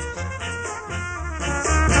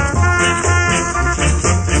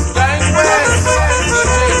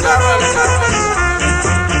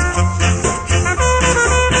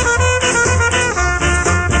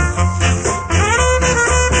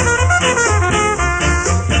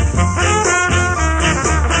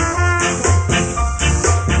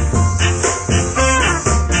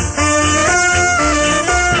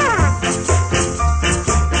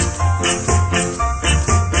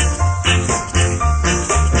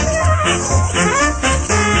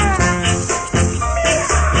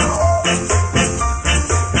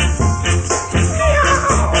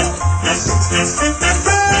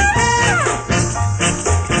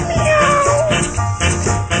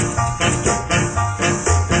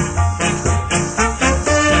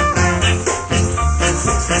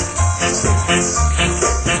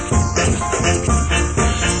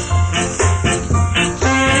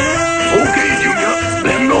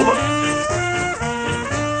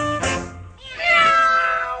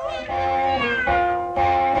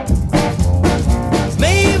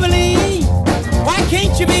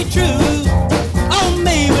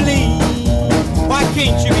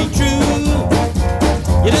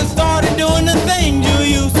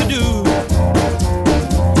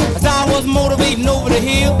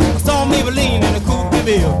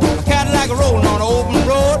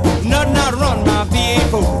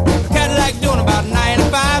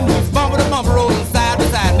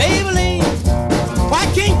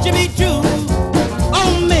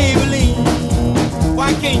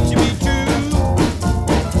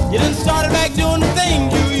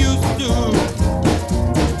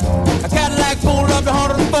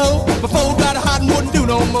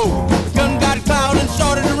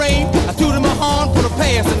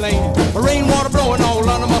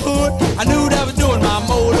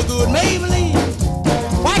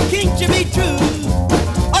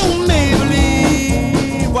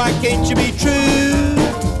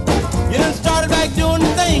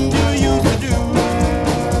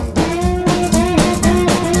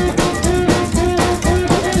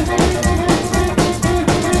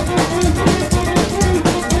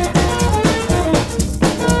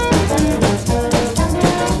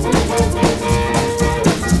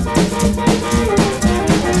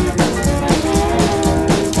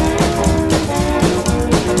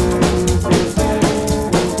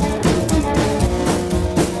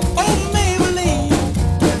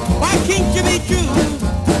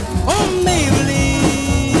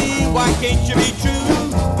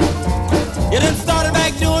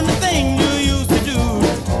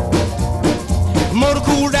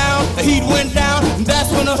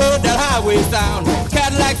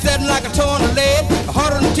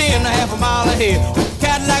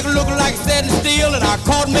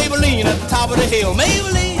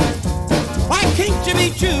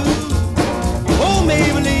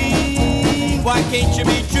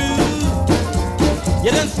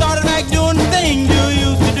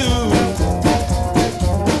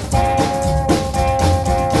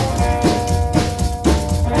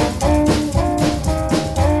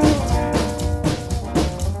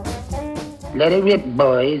 Let it rip,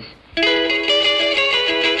 boys.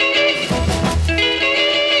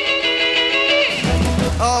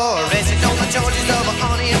 Oh, arrested on the charges of a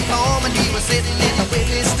honey and palm, and he was sitting in the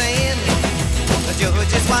witness stand. The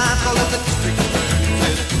judge's wife called up the district attorney,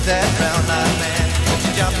 said, "That brown-eyed man,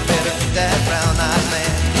 she jumped better, that brown-eyed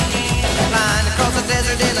man." Flying across the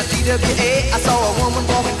desert in a TWA, I saw a woman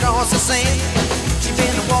walking across the sand. She'd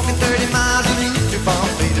been walking 30 miles and used to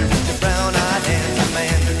bomb leader with the brown-eyed handsome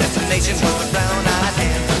man. Her destination was the brown-eyed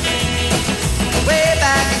hand. Way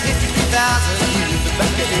back in 53,000 years, the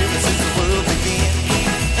back of ever since the world began.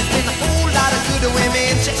 There's been a whole lot of good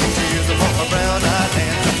women shedding tears upon a brown-eyed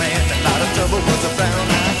handsome man. A lot of trouble was a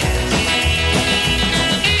brown-eyed hand.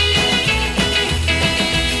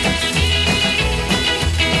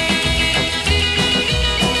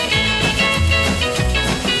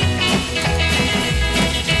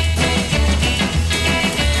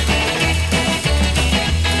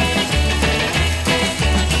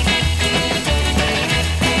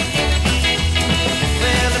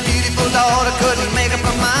 Couldn't make up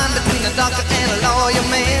her mind between a doctor and a lawyer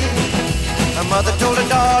man. Her mother told her,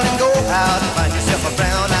 darling, go out and find yourself a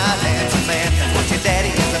brown-eyed handsome man. That's what your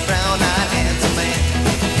daddy is, a brown-eyed handsome man.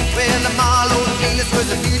 Well, the Marlowe Venus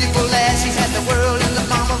was a beautiful lass. She had the world in the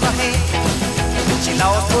palm of her hand. She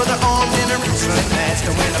lost both her arms in a wrestling match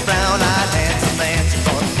to win a brown-eyed handsome man. She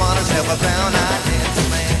thought she wanted herself a brown-eyed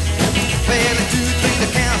handsome man. Well, a 2, 3 to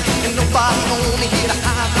count, and nobody only hit a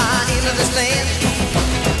high into this land.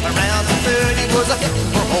 Around the 30 was a hit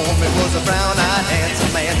for home. It was a brown-eyed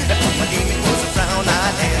handsome man. That was my name. It was a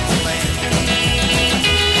brown-eyed handsome man.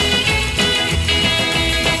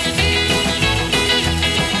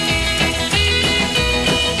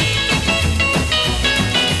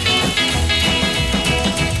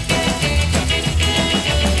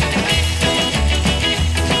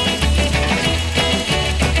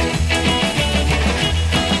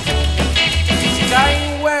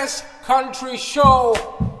 Country Show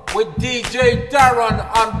with DJ Darren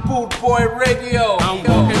on Boot Boy Radio. I'm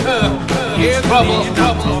walking, yeah, trouble.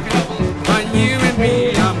 When you and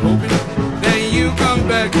me, I'm hoping that you come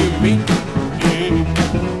back to me.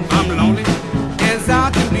 I'm lonely as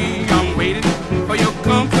I can be. I'm waiting for your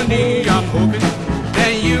company. I'm hoping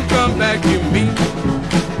that you come back to me.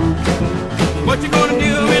 What you gonna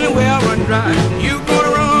do when the well run dry? You gonna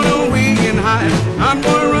run away and hide? I'm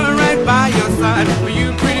gonna run right by your side. For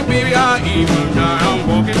you, pretty baby, I even die. I'm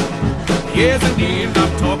walking, yes indeed,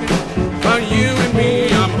 I'm talking. But you and me,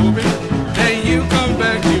 I'm hoping that you come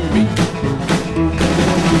back to me.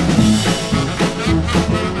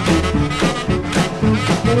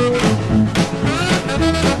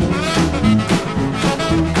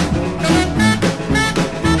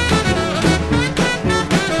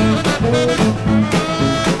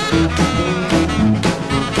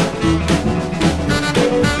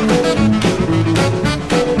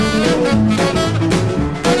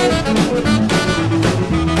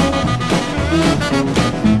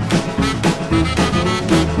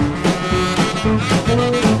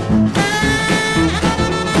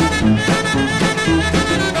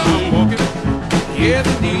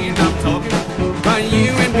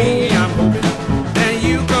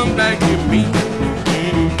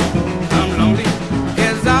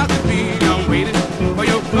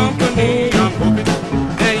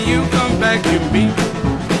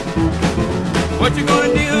 What you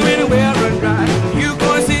gonna do when the well run dry? You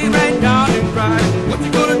gonna sit right down and cry. What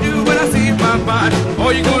you gonna do when I see my body?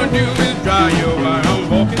 All you gonna do is dry your eye. I'm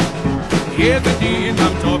walking, yes indeed,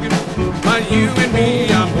 I'm talking. But you and me,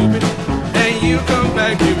 I'm hoping that you come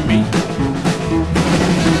back to me.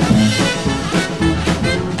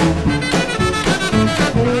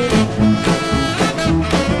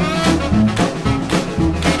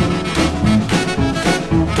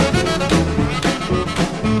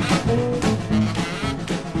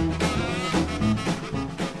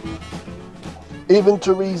 Even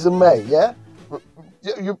Theresa May, yeah?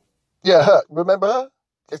 Yeah, her. Remember her?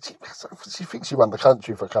 She thinks she won the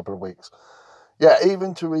country for a couple of weeks. Yeah,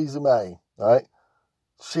 even Theresa May, right?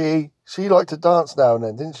 She liked to dance now and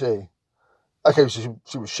then, didn't she? Okay,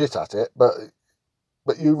 she was shit at it, but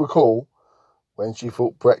you recall when she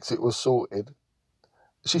thought Brexit was sorted,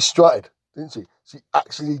 she strutted, didn't she? She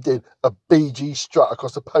actually did a BG strut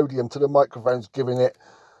across the podium to the microphones, giving it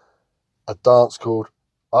a dance called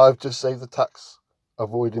I've Just Saved the Tax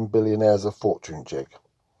Avoiding Billionaires a Fortune jig.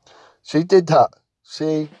 She did that.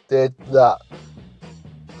 She did that.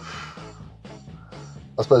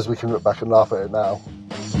 I suppose we can look back and laugh at it now.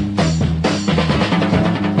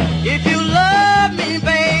 If you love me,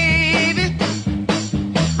 baby,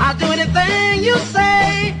 I'll do anything you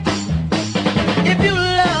say. If you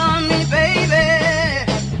love me, baby,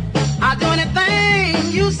 I'll do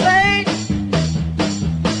anything you say.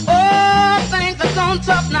 Oh, things are gone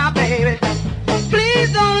tough now, baby.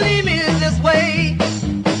 Please don't leave me this way.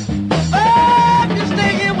 Oh, just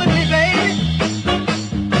stay here with me, baby,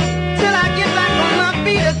 till I get back on my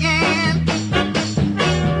feet again.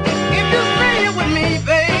 If you stay here with me,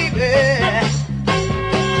 baby,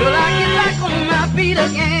 till I get back on my feet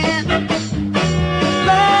again.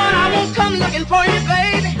 Lord, I won't come looking for you,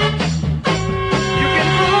 baby. You can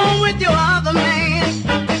go on with your other man.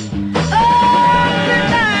 Oh, sit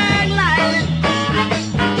back, lightly.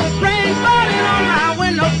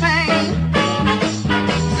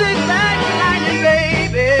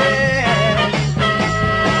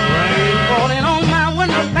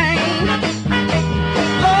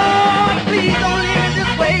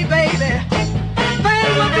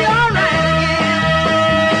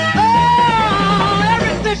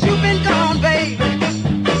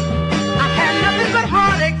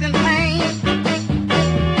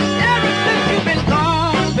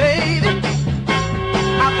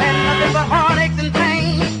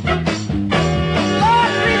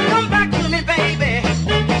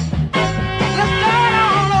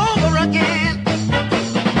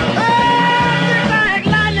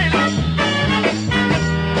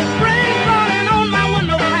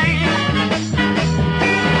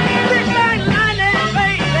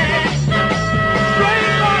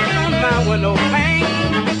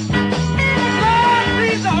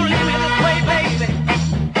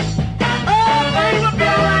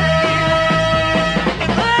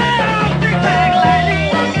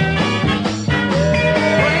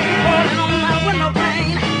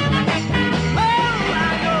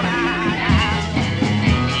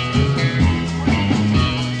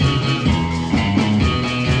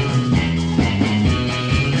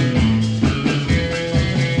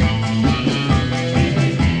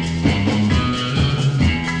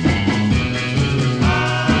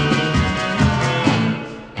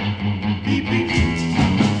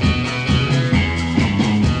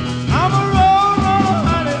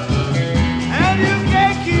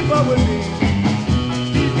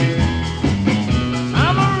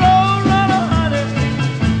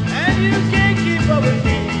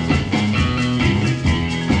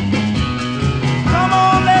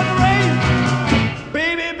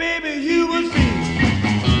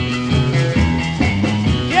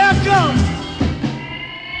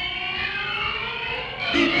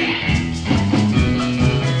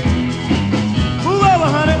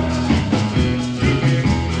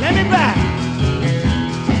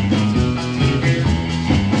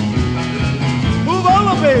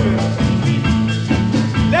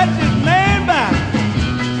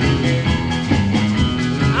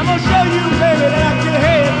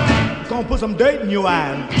 some dirt in your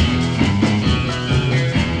eyes.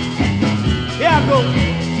 Here I go.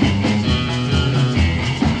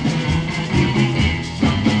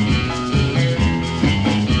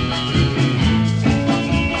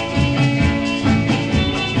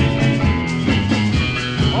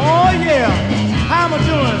 Oh yeah, how am I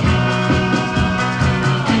doing?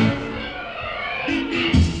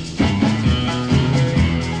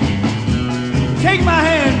 Take my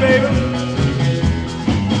hand, baby.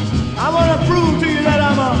 I want to prove to you that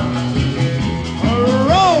I'm a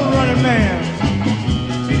road running man.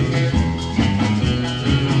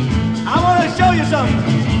 I want to show you something,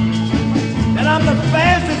 that I'm the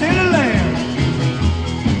fastest in the land.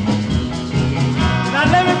 Now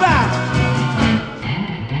let me buy.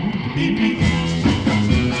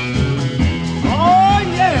 Oh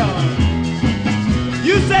yeah,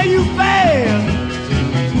 you say you fast,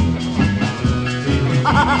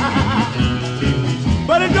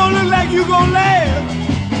 but it don't look like you gonna last.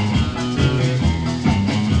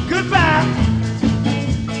 Goodbye.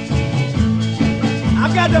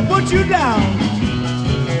 I've got to put you down.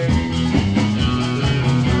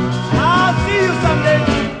 I'll see you someday,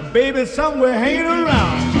 baby, somewhere hanging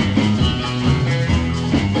around.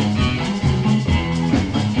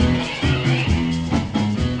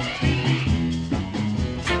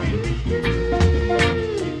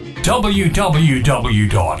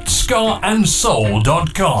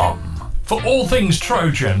 www.scarandsoul.com for all things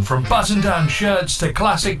Trojan, from button-down shirts to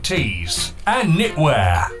classic tees and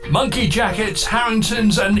knitwear, monkey jackets,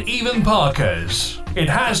 Harringtons and even Parkers. It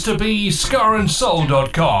has to be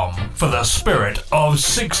scarandsoul.com for the spirit of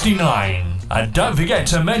 69. And don't forget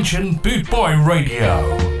to mention Boot Boy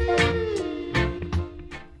Radio.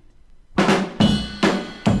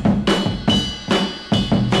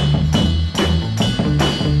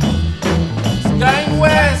 Gang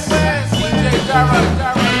West, DJ Darren.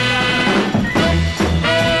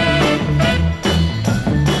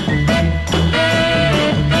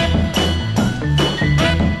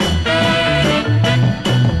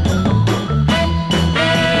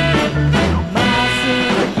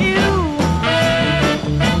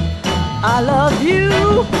 I love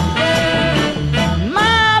you.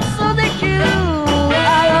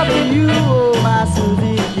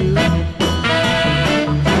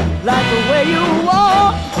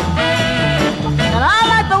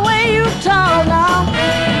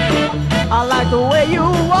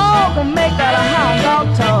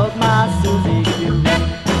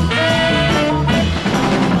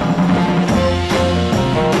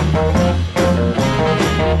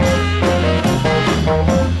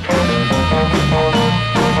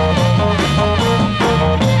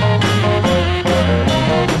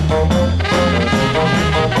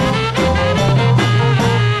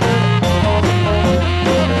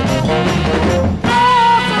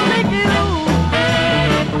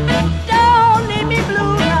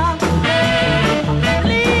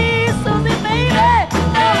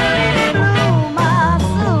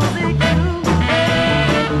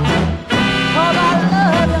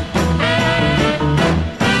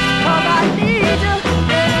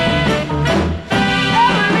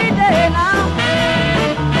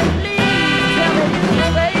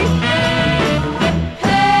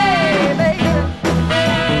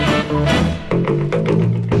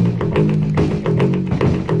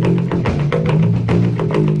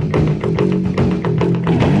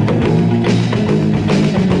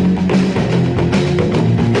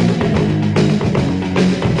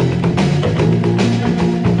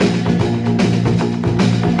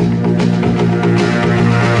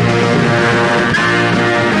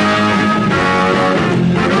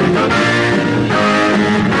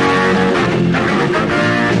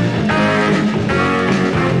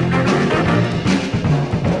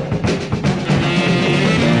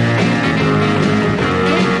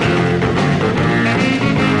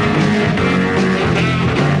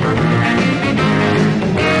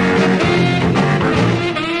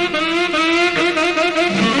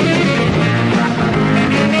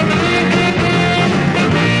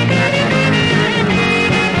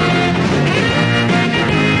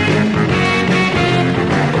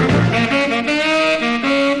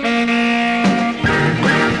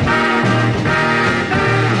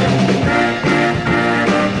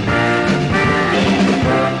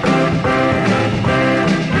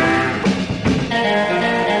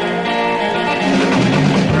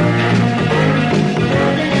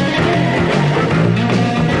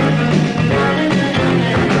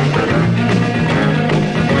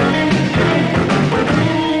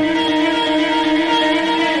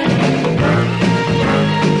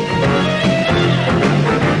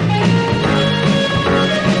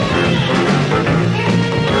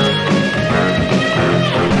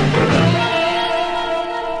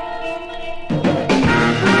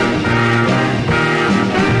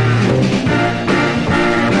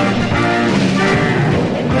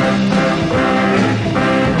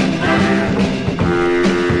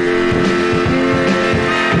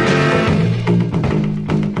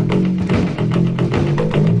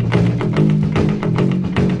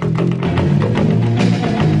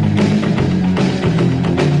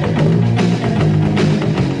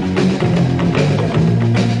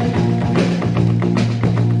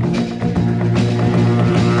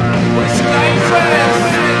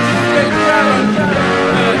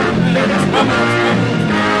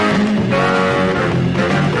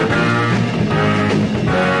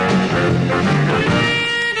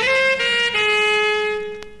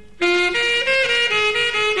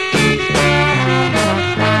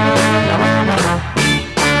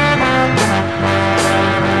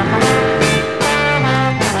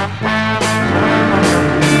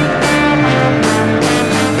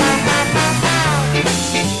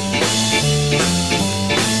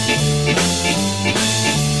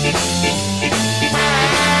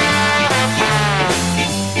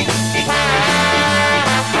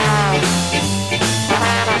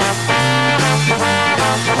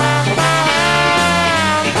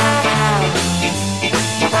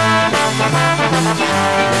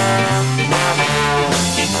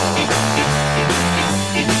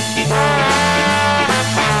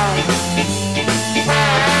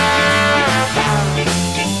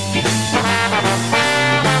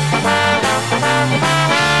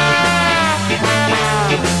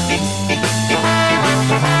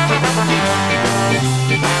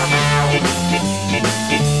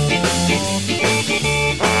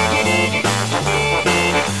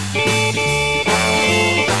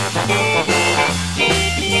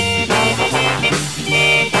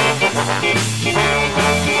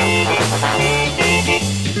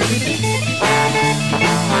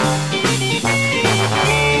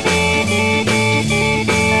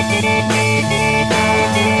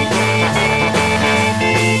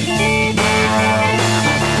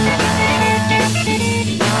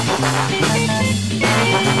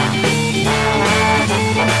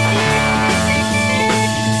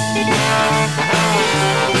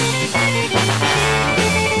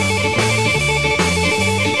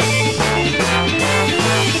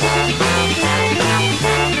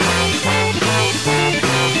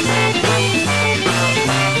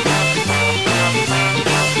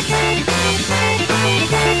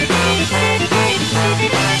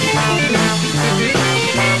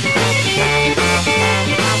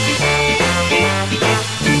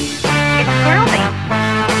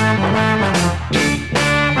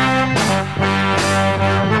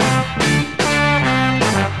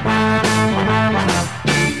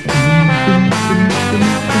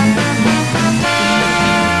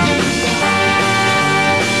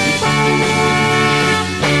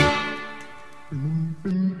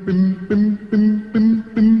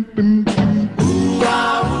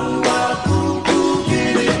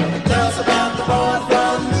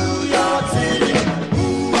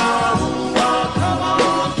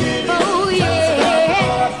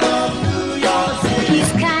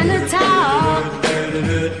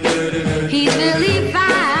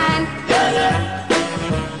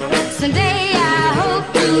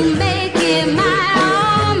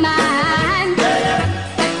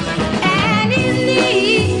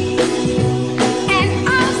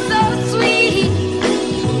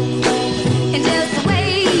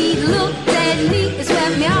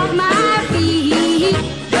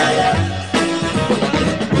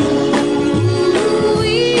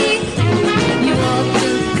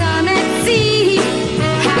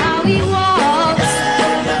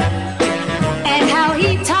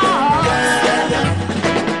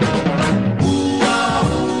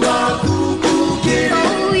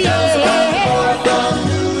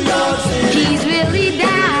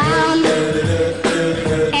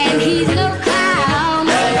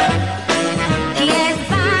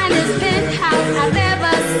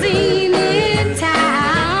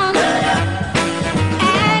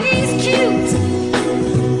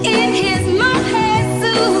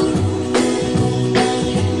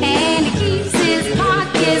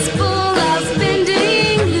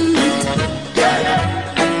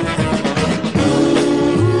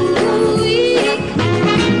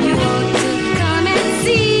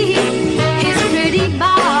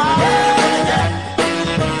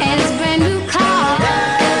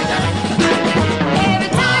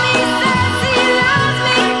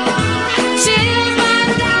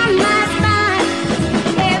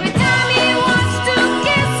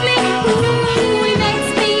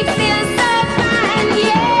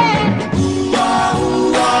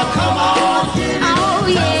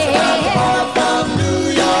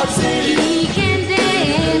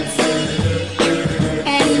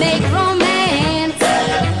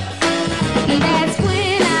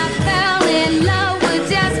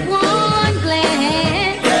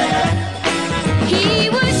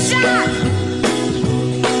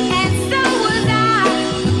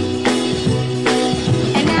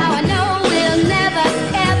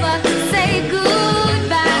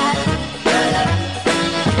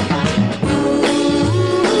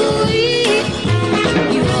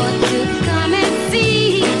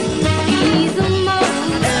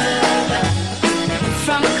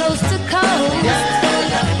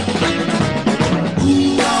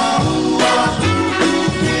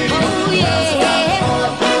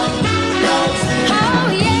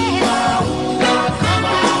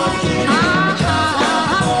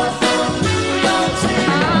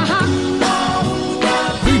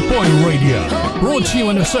 Brought to you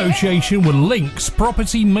in association with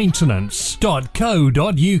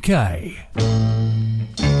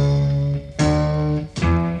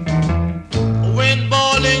linkspropertymaintenance.co.uk. Went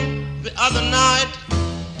bowling the other night.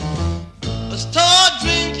 I started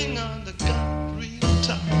drinking and I got real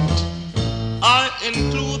tight. I,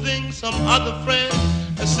 including some other friends,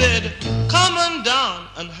 I said, come on down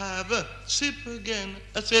and have a sip again.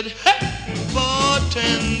 I said, hey,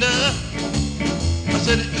 bartender. I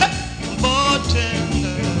said, hey,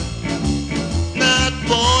 bartender. Not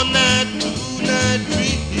one, not two, not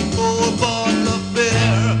three, 4 bottle of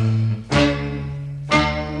beer.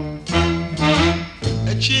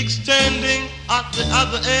 A chick standing at the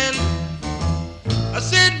other end. I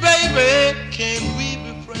said, baby, can we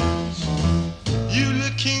be friends? You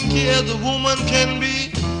look kinky as a woman can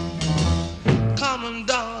be. Come on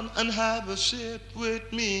down and have a sip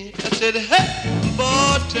with me. I said, hey,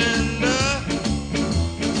 bartender.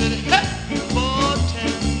 I said, hey,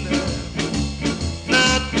 bartender.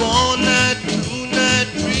 Not one, not two, not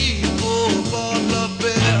three, 4 bottle of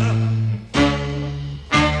beer.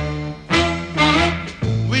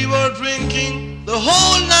 We were drinking the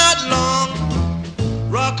whole night long,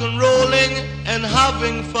 rock and rolling and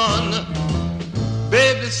having fun.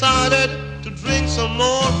 Babe decided to drink some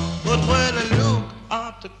more, but when I looked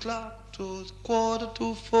at the clock, it was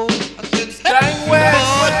 3:45. I said, hey,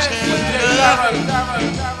 bartender.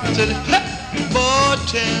 I said, hey,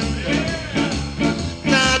 bartender.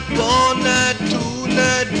 Not one, not two,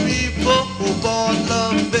 not three, 4 bottle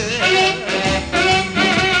of beer.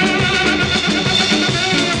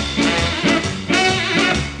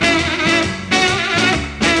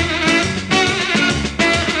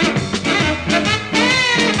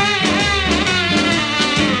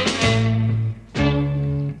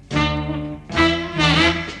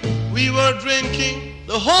 Drinking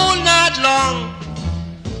the whole night long,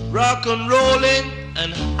 rock and rolling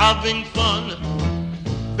and having fun.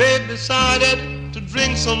 Babe decided to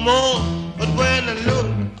drink some more, but when I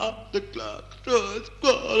looked at the clock, it was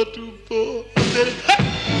 3:45. I said, hey,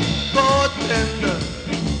 bartender.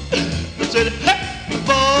 I said, hey,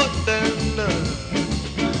 bartender.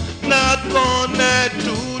 Not one, not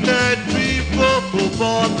two, not three, 4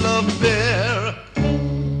 bottle of beer.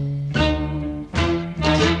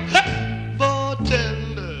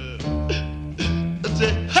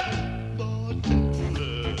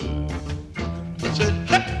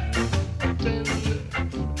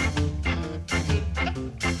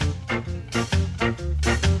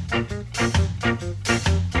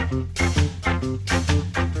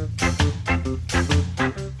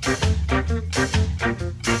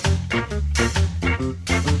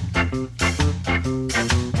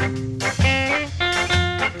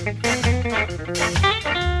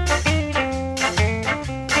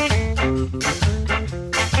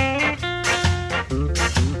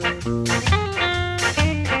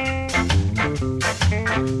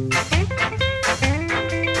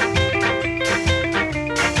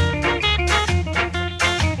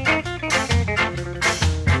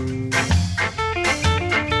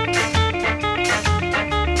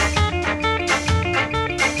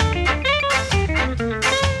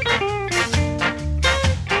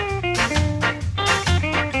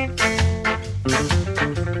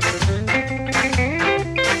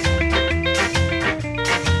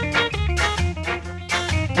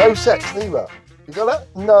 No sex neither. You got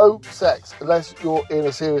that? No sex unless you're in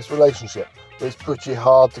a serious relationship. But it's pretty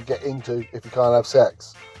hard to get into if you can't have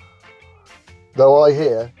sex. Though I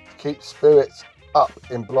hear, to keep spirits up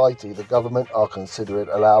in Blighty, the government are considering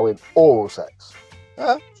allowing oral sex.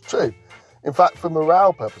 Yeah, it's true. In fact, for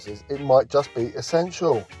morale purposes, it might just be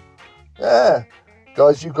essential. Yeah.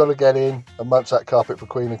 Guys, you've got to get in and munch that carpet for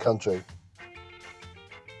Queen and Country.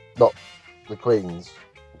 Not the Queen's.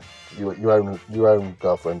 Your own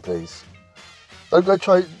girlfriend, please. Don't go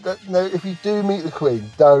try. No, if you do meet the Queen,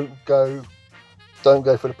 don't go for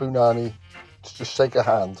the punani. Just shake her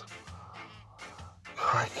hand.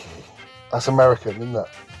 Crikey, that's American, isn't it?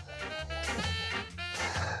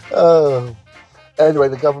 Oh. Anyway,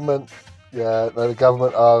 the government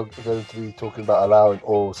are going to be talking about allowing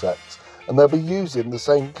oral sex, and they'll be using the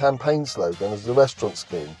same campaign slogan as the restaurant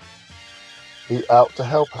scheme. Eat out to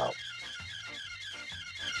help out.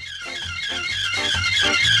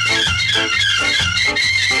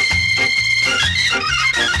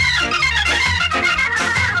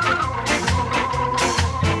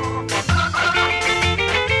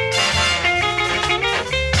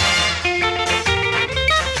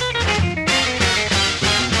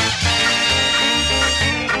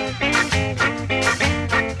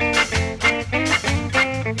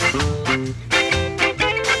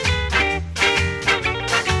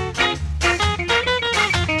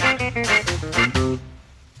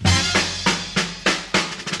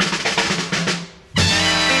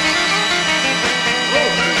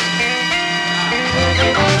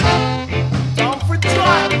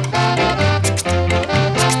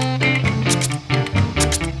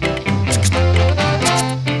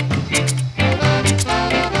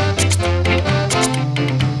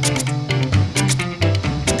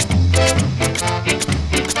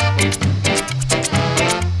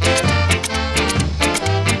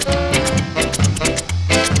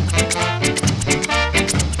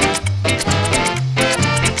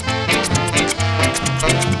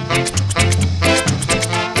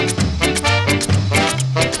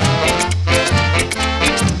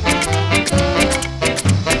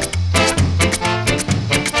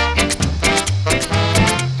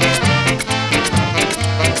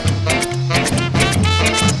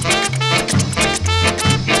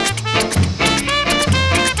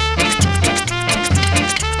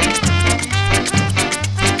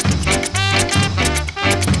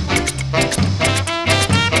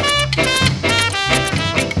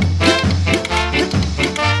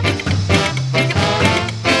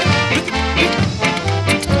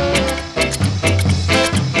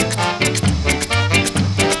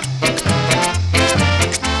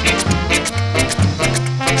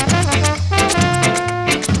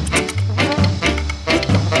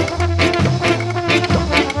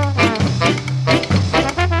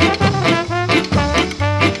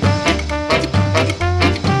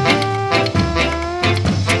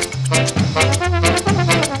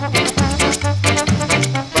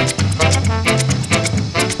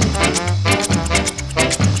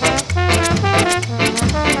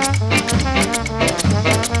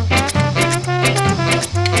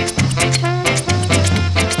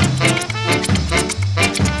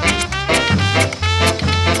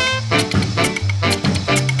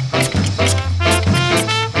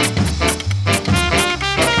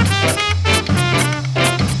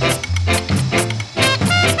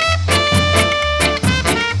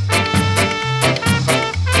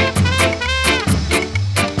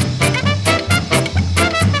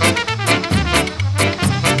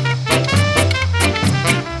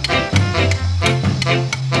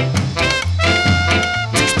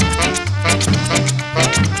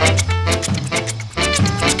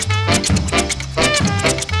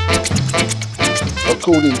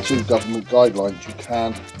 According to government guidelines, you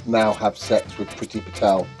can now have sex with Priti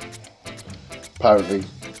Patel. Apparently,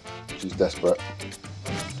 she's desperate.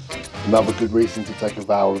 Another good reason to take a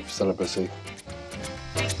vow of celibacy.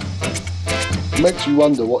 It makes you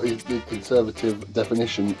wonder what is the conservative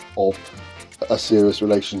definition of a serious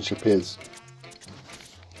relationship is.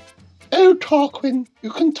 Oh, Tarquin, you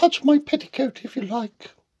can touch my petticoat if you like.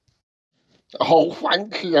 Oh,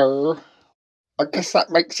 thank you. I guess that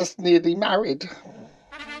makes us nearly married.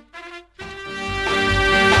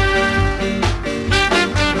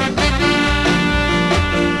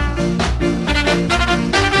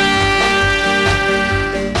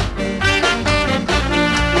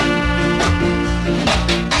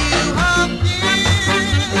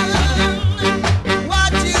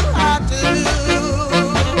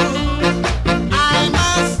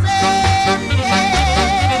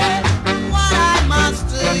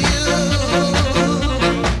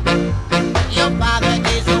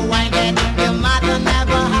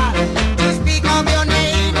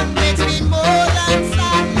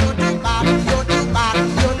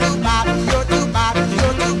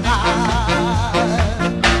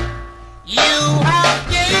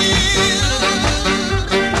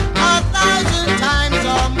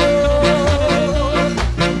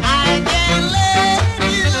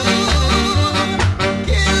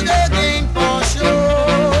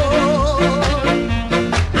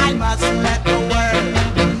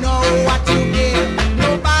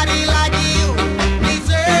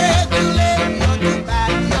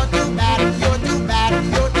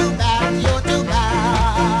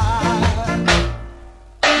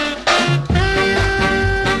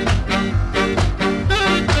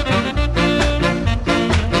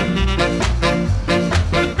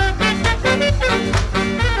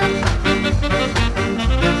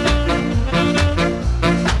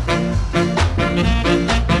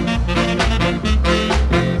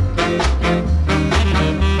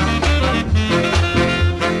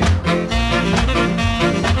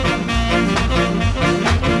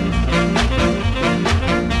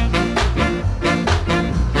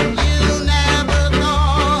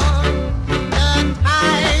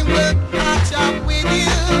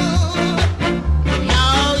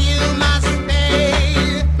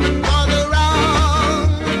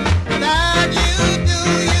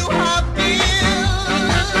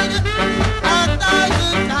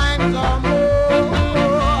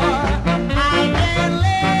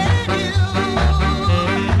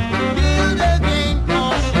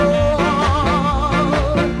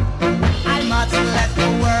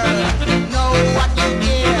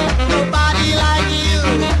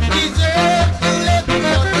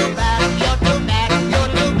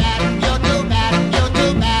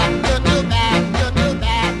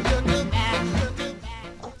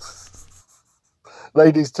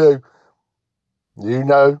 Ladies too, you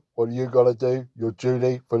know what you got to do. Your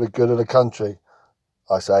duty for the good of the country.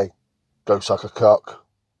 I say, go suck a cock.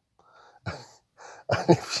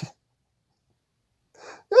 If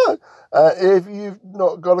you've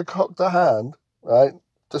not got a cock to hand, right,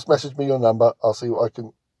 just message me your number. I'll see what I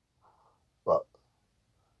can. What?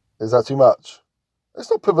 Is that too much? It's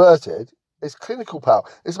not perverted. It's clinical power.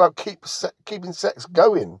 It's about keeping sex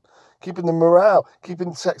going, keeping the morale,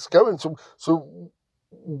 keeping sex going. So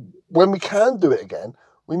when we can do it again,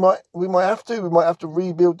 we might have to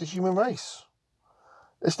rebuild the human race.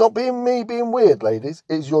 It's not me being weird, ladies.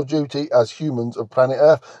 It's your duty as humans of planet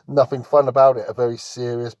Earth. Nothing fun about it. A very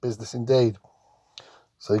serious business indeed.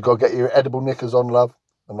 So you've got to get your edible knickers on, love.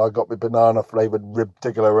 And I got my banana flavoured rib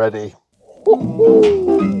tickler ready.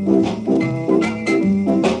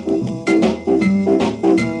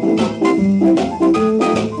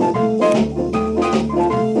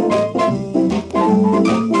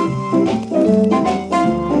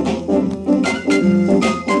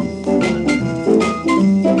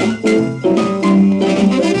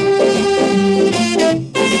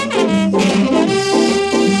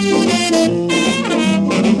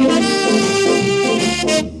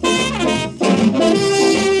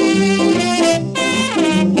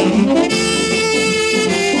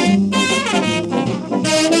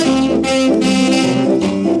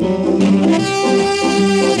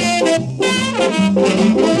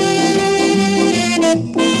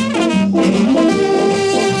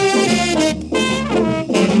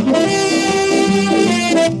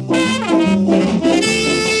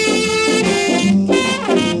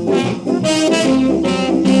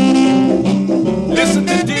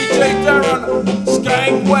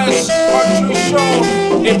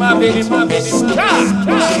 Ska.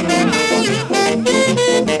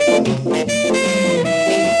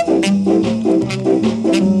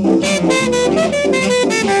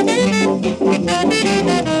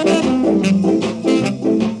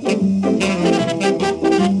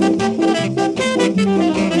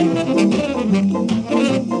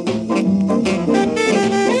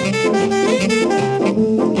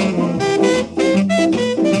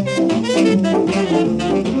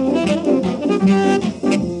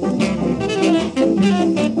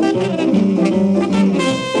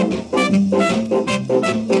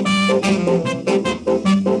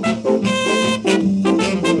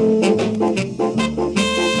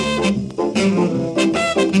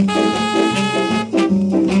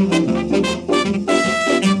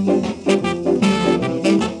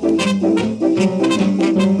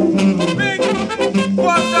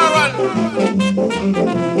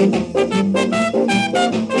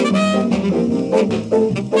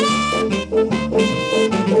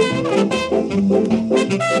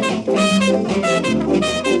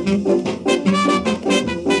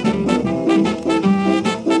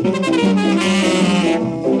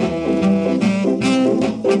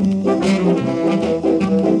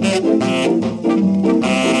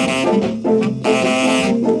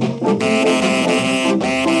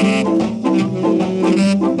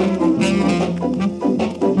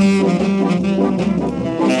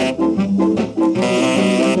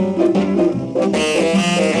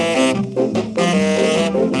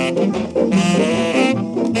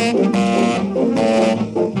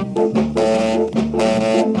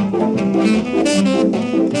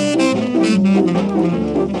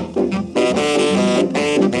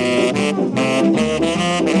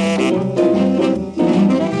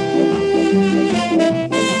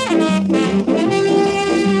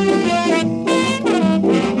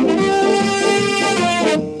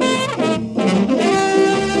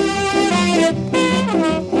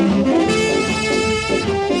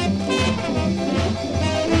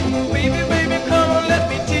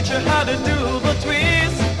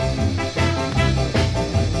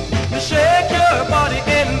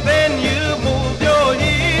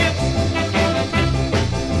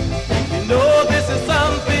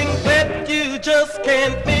 just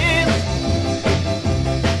can't fit.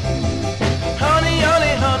 Honey,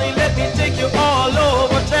 honey, honey, let me take you all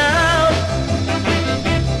over town.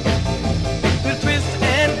 We'll twist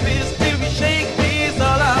and twist till we shake these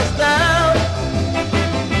all our down.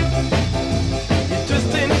 You're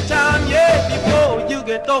twisting time, yeah, before you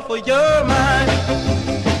get off of your mind.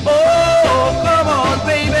 Oh, come on,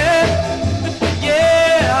 baby.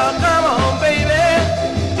 Yeah, come on, baby.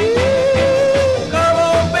 Come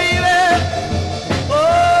on, baby.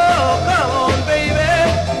 Oh, come on, baby.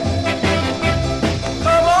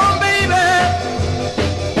 Come on, baby.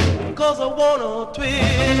 'Cause I wanna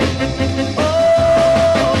twist. Oh,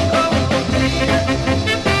 come on, baby.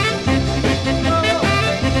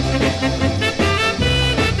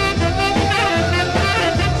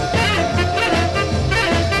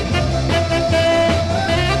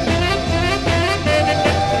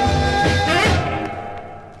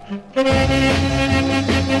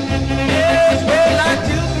 Yes, well, I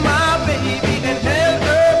took my baby and held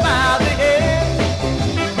her by the hand.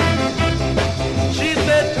 She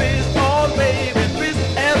said, twist on, baby, twist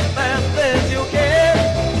as fast as you can.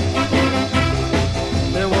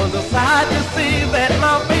 There was a sight to see that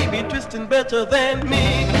my baby twisting better than me.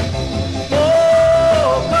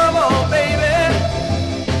 Oh, come on, baby.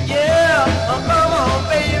 Yeah, come on,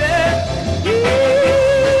 baby.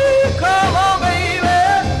 Yeah, come on, baby.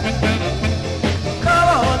 Come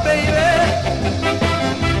on, baby.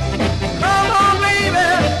 Come on, baby.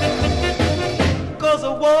 'Cause I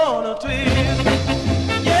wanna twist.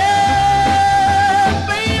 Yeah,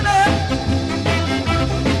 baby.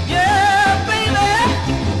 Yeah, baby.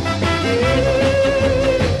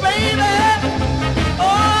 Yeah, baby.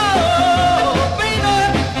 Oh, baby.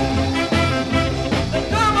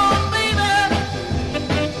 Come on, baby.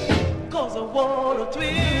 'Cause I wanna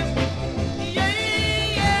twist.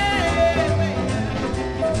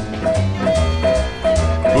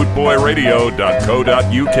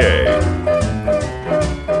 Bootboyradio.co.uk.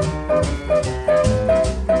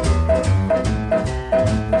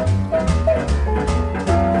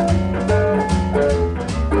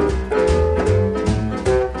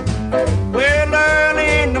 Well,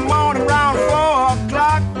 early in the morning, around 4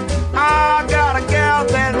 o'clock, I got a gal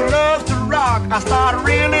that loves to rock. I started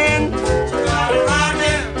reeling,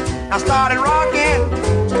 I started rocking,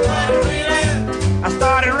 I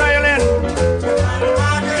started railing,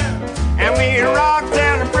 and we rocked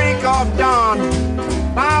till the break of dawn.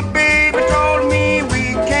 My baby told me we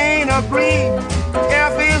can't agree.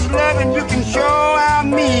 If it's loving, you can show out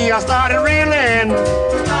me. I started reeling,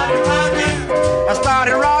 I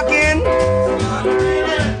started rocking,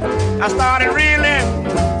 I started reeling,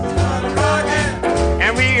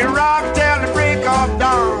 and we rocked till the break of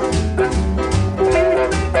dawn.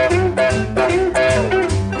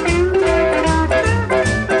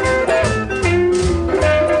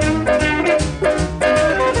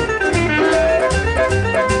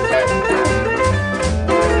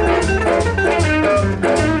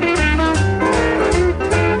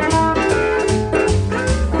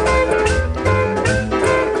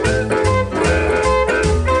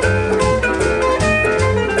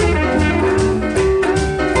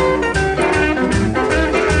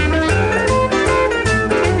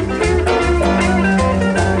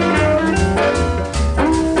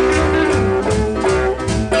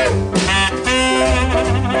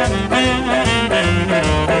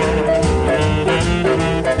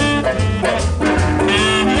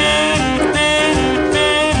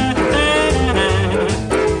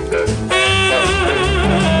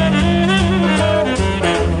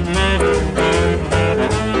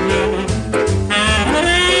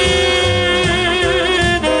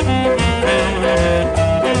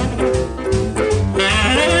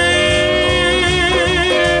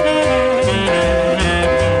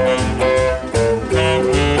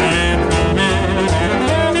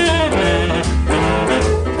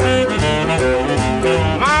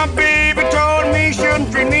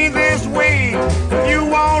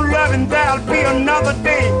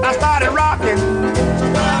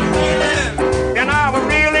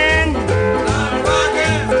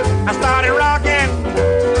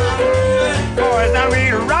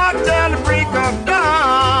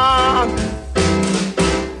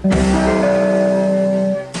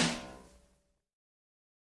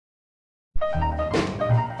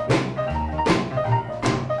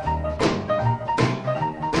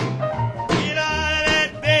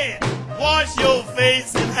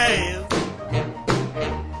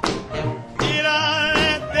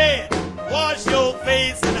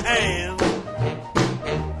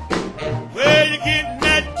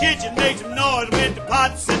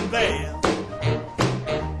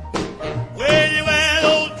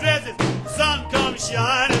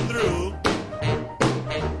 shining through.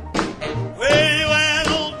 Where you at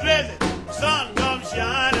on Dresden, the sun comes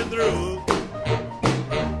shining through.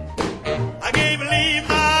 I can't believe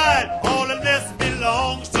my heart, all of this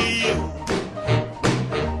belongs to you.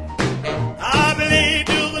 I believe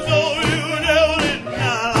you was all you never did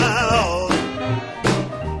now.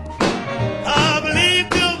 I believe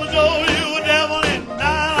you was all you never did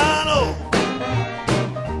now.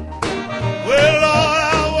 Well, Lord,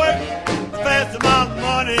 I work as fast as my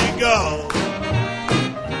money goes.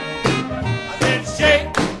 I said,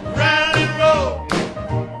 shake, round and roll.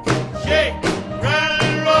 Shake, round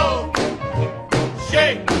and roll.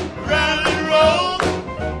 Shake, round and roll.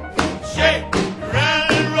 Shake,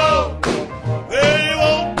 round and roll. Well, you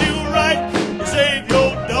won't do right to save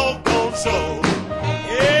your doggone soul.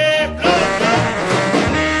 Yeah, blood.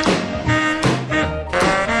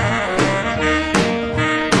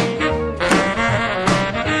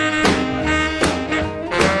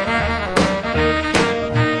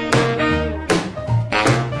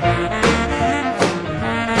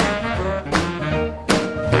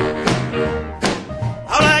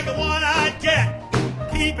 I like a one-eyed cat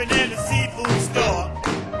peeping in the seafood store.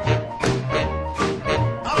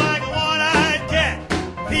 I like a one-eyed cat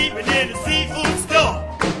peeping in the seafood store.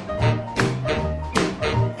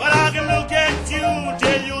 But I can look at you and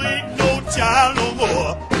tell you ain't no child no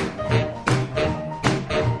more.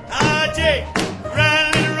 Ah, Jake,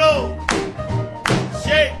 round and roll.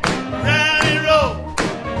 Shake, round and roll.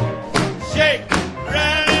 Shake,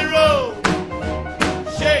 round and roll.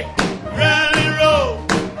 Shake, round and roll.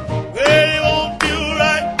 Well, you won't do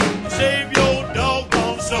right to save your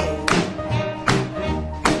doggone soul.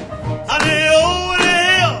 Honey, over the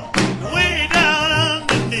hill, way down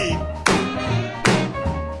underneath.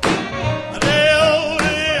 Honey, over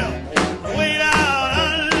the hill, way down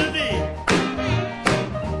underneath.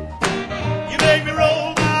 You make me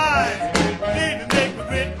roll my eyes, baby, make me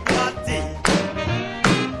grit my teeth.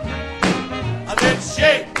 I said,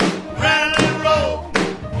 shake, round and roll.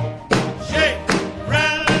 Shake,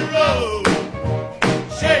 round and roll.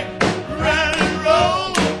 Shake, round and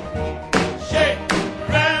roll. Shake,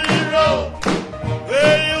 round and roll.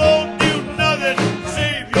 Well, you won't do nothing to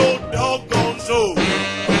save your doggone soul.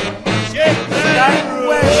 Shake, round and That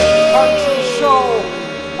West Country Show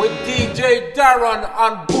with DJ Darren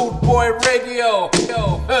on Boot Boy Radio.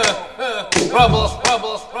 Rubbles,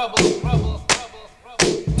 rubbles, rubbles, rubbles.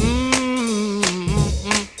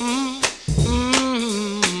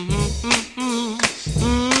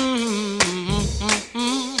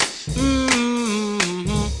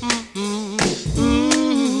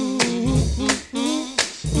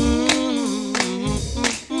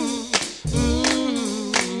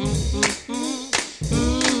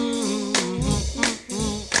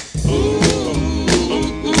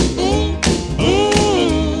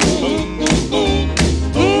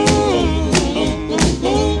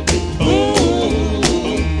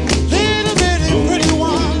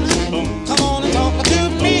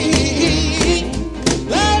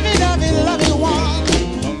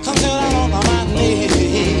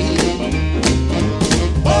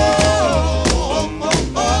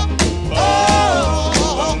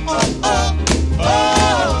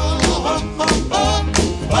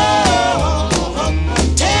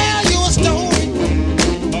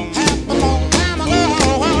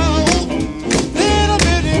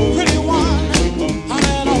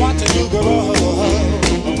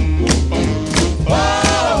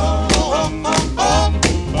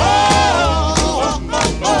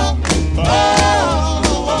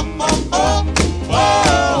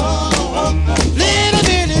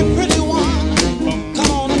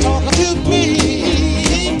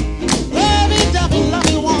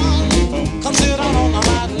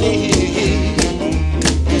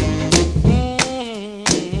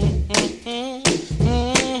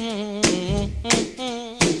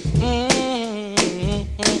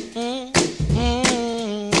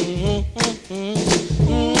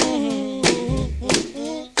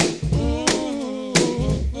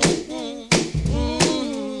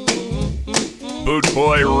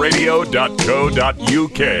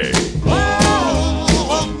 bootboyradio.co.uk.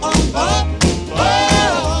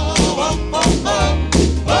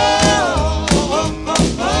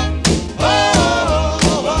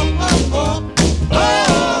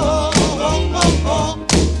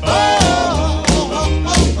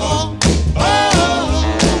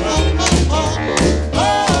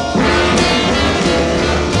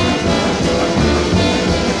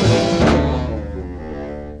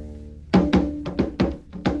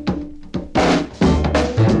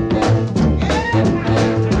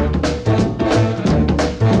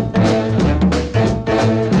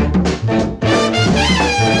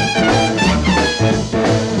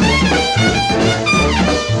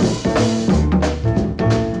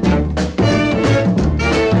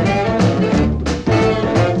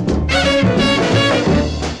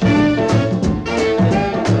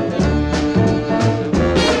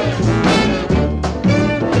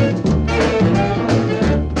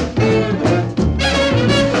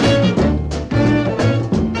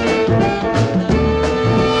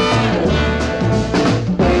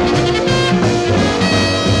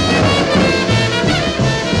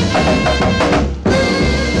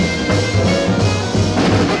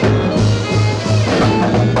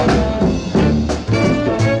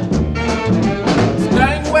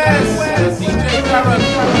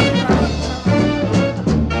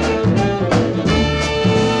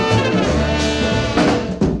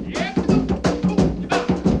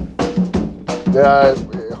 Yeah,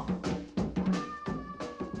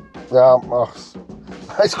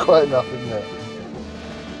 it's quite enough, isn't it?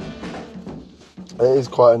 It is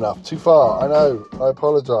quite enough. Too far, I know. I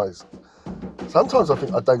apologise. Sometimes I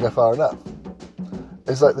think I don't go far enough.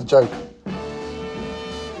 It's like the joke.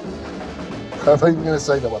 I'm not even going to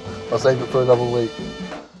say that one. I'll save it for another week.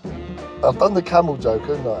 I've done the camel joke,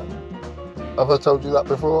 haven't I? Have I told you that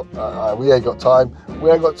before? We ain't got time.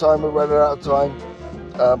 We're running out of time.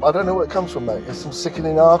 I don't know where it comes from, mate. It's some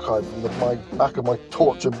sickening archive from my back of my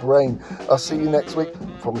tortured brain. I'll see you next week.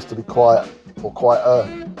 Promise to be quiet, or quieter,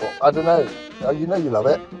 or I don't know. You know you love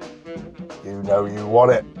it. You know you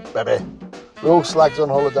want it, baby. We're all slags on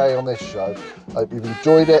holiday on this show. Hope you've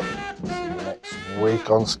enjoyed it. See you next week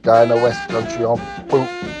on Sky in the West Country on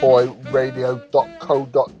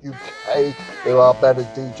bootboyradio.co.uk. There are better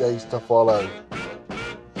DJs to follow.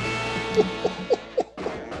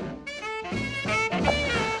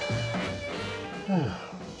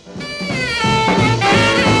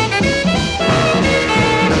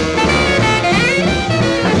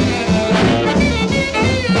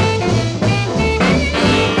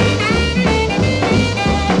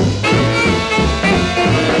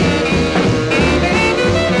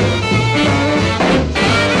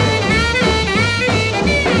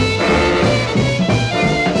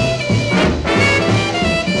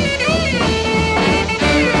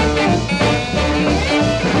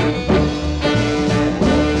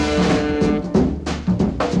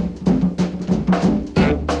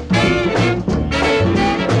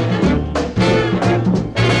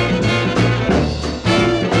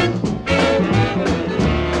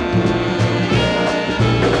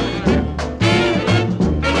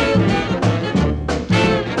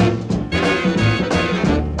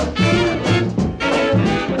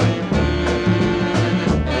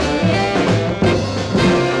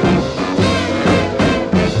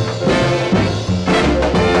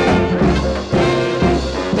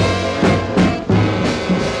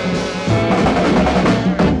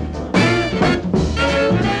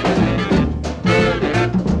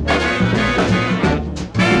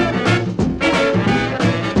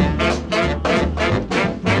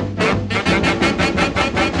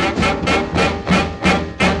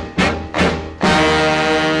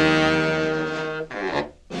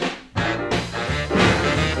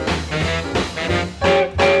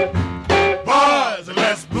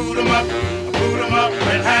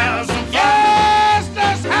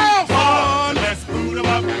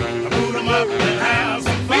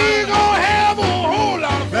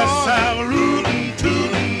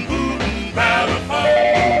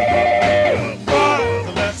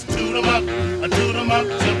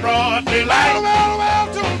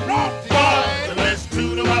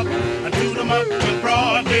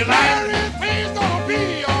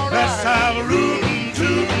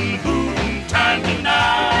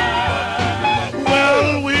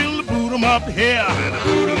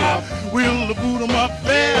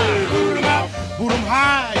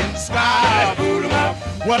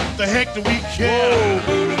 What the heck do we care?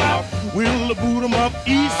 We'll boot 'em up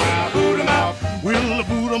east. We'll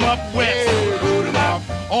boot 'em up west.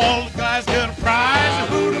 All the guys get a prize.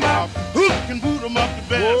 Who can boot 'em up the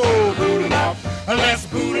best? Let's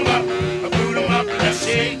boot 'em up. Let's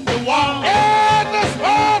shake the wall. Yeah, let's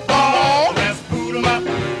ball. Let's boot 'em up.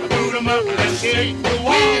 Let's shake the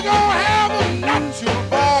wall. We gonna have a natural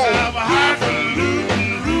ball. Let's have a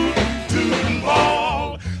highfalutin, rootin', tootin'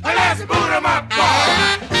 ball. Let's boot 'em up, ball.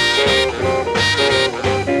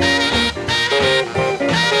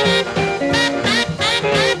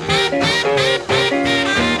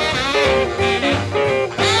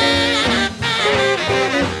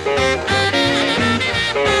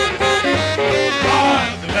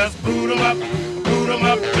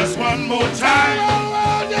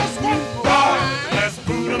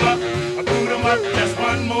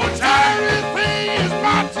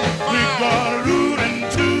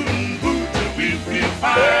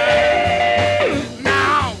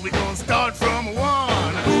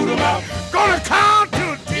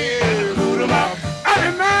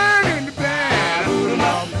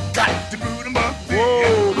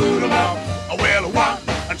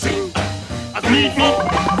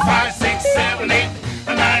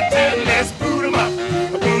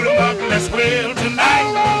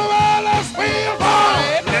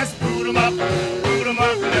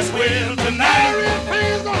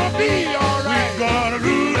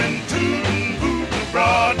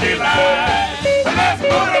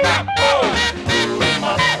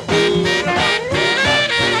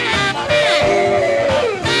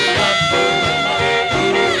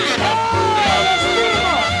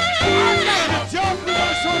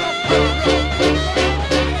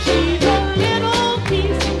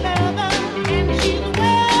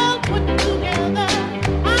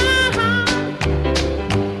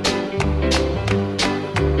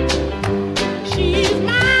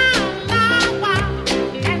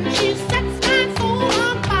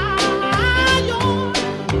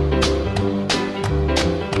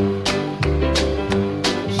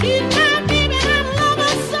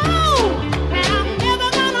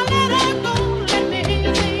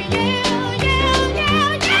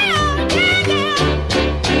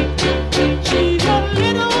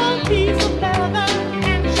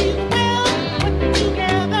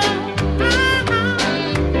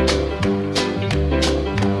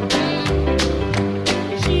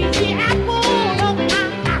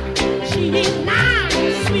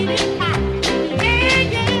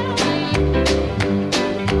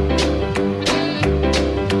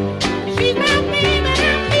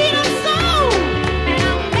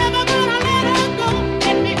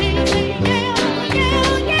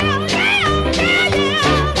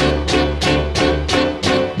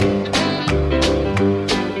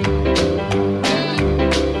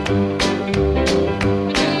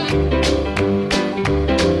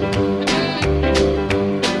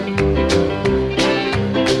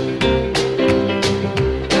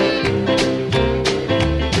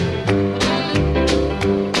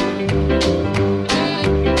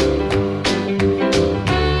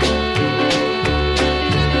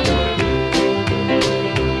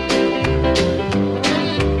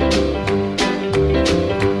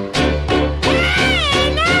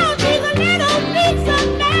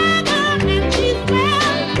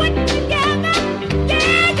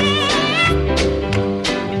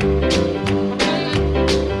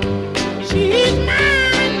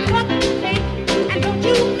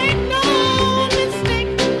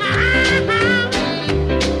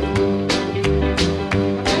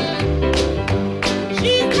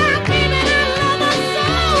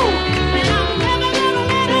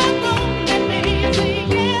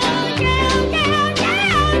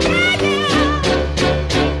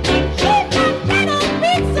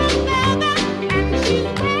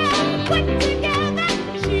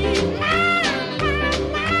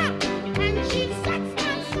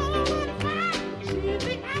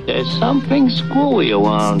 There's something screwy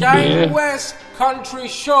around Sky here. West Country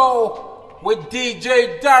Show with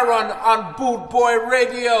DJ Darren on Boot Boy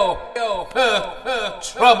Radio. Trouble,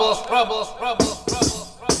 trouble, trouble, trouble.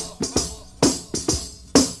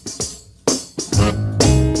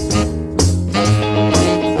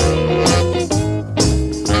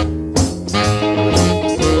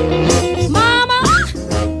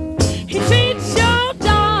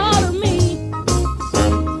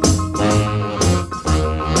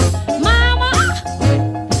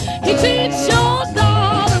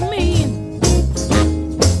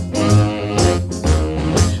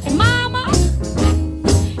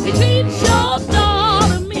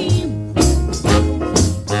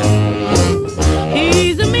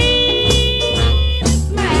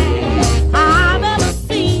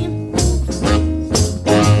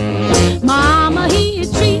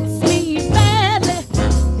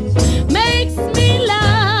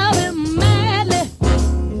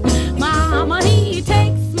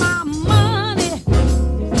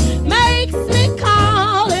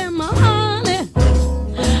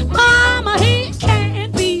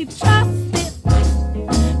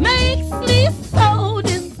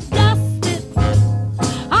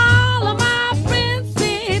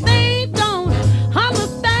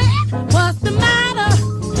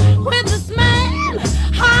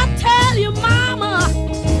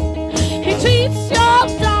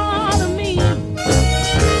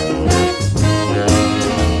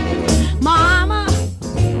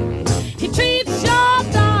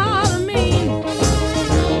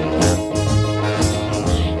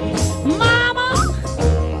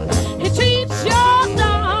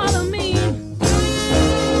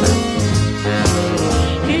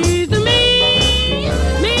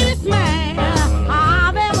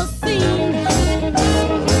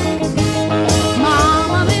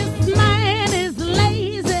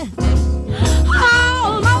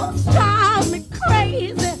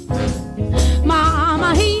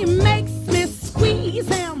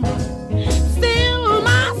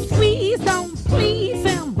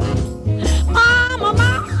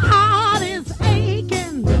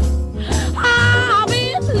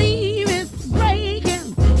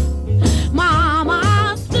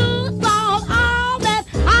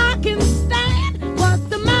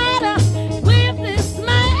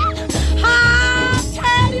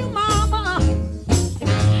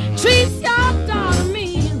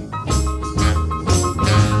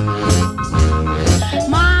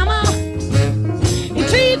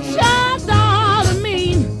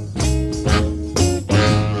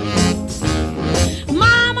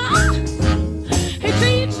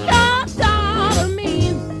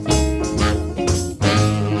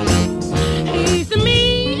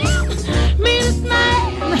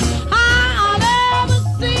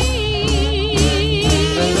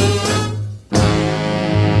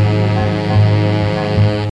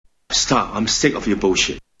 I'm sick of your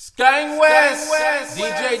bullshit. Sky West,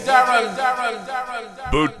 DJ Darren.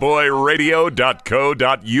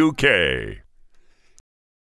 Bootboyradio.co.uk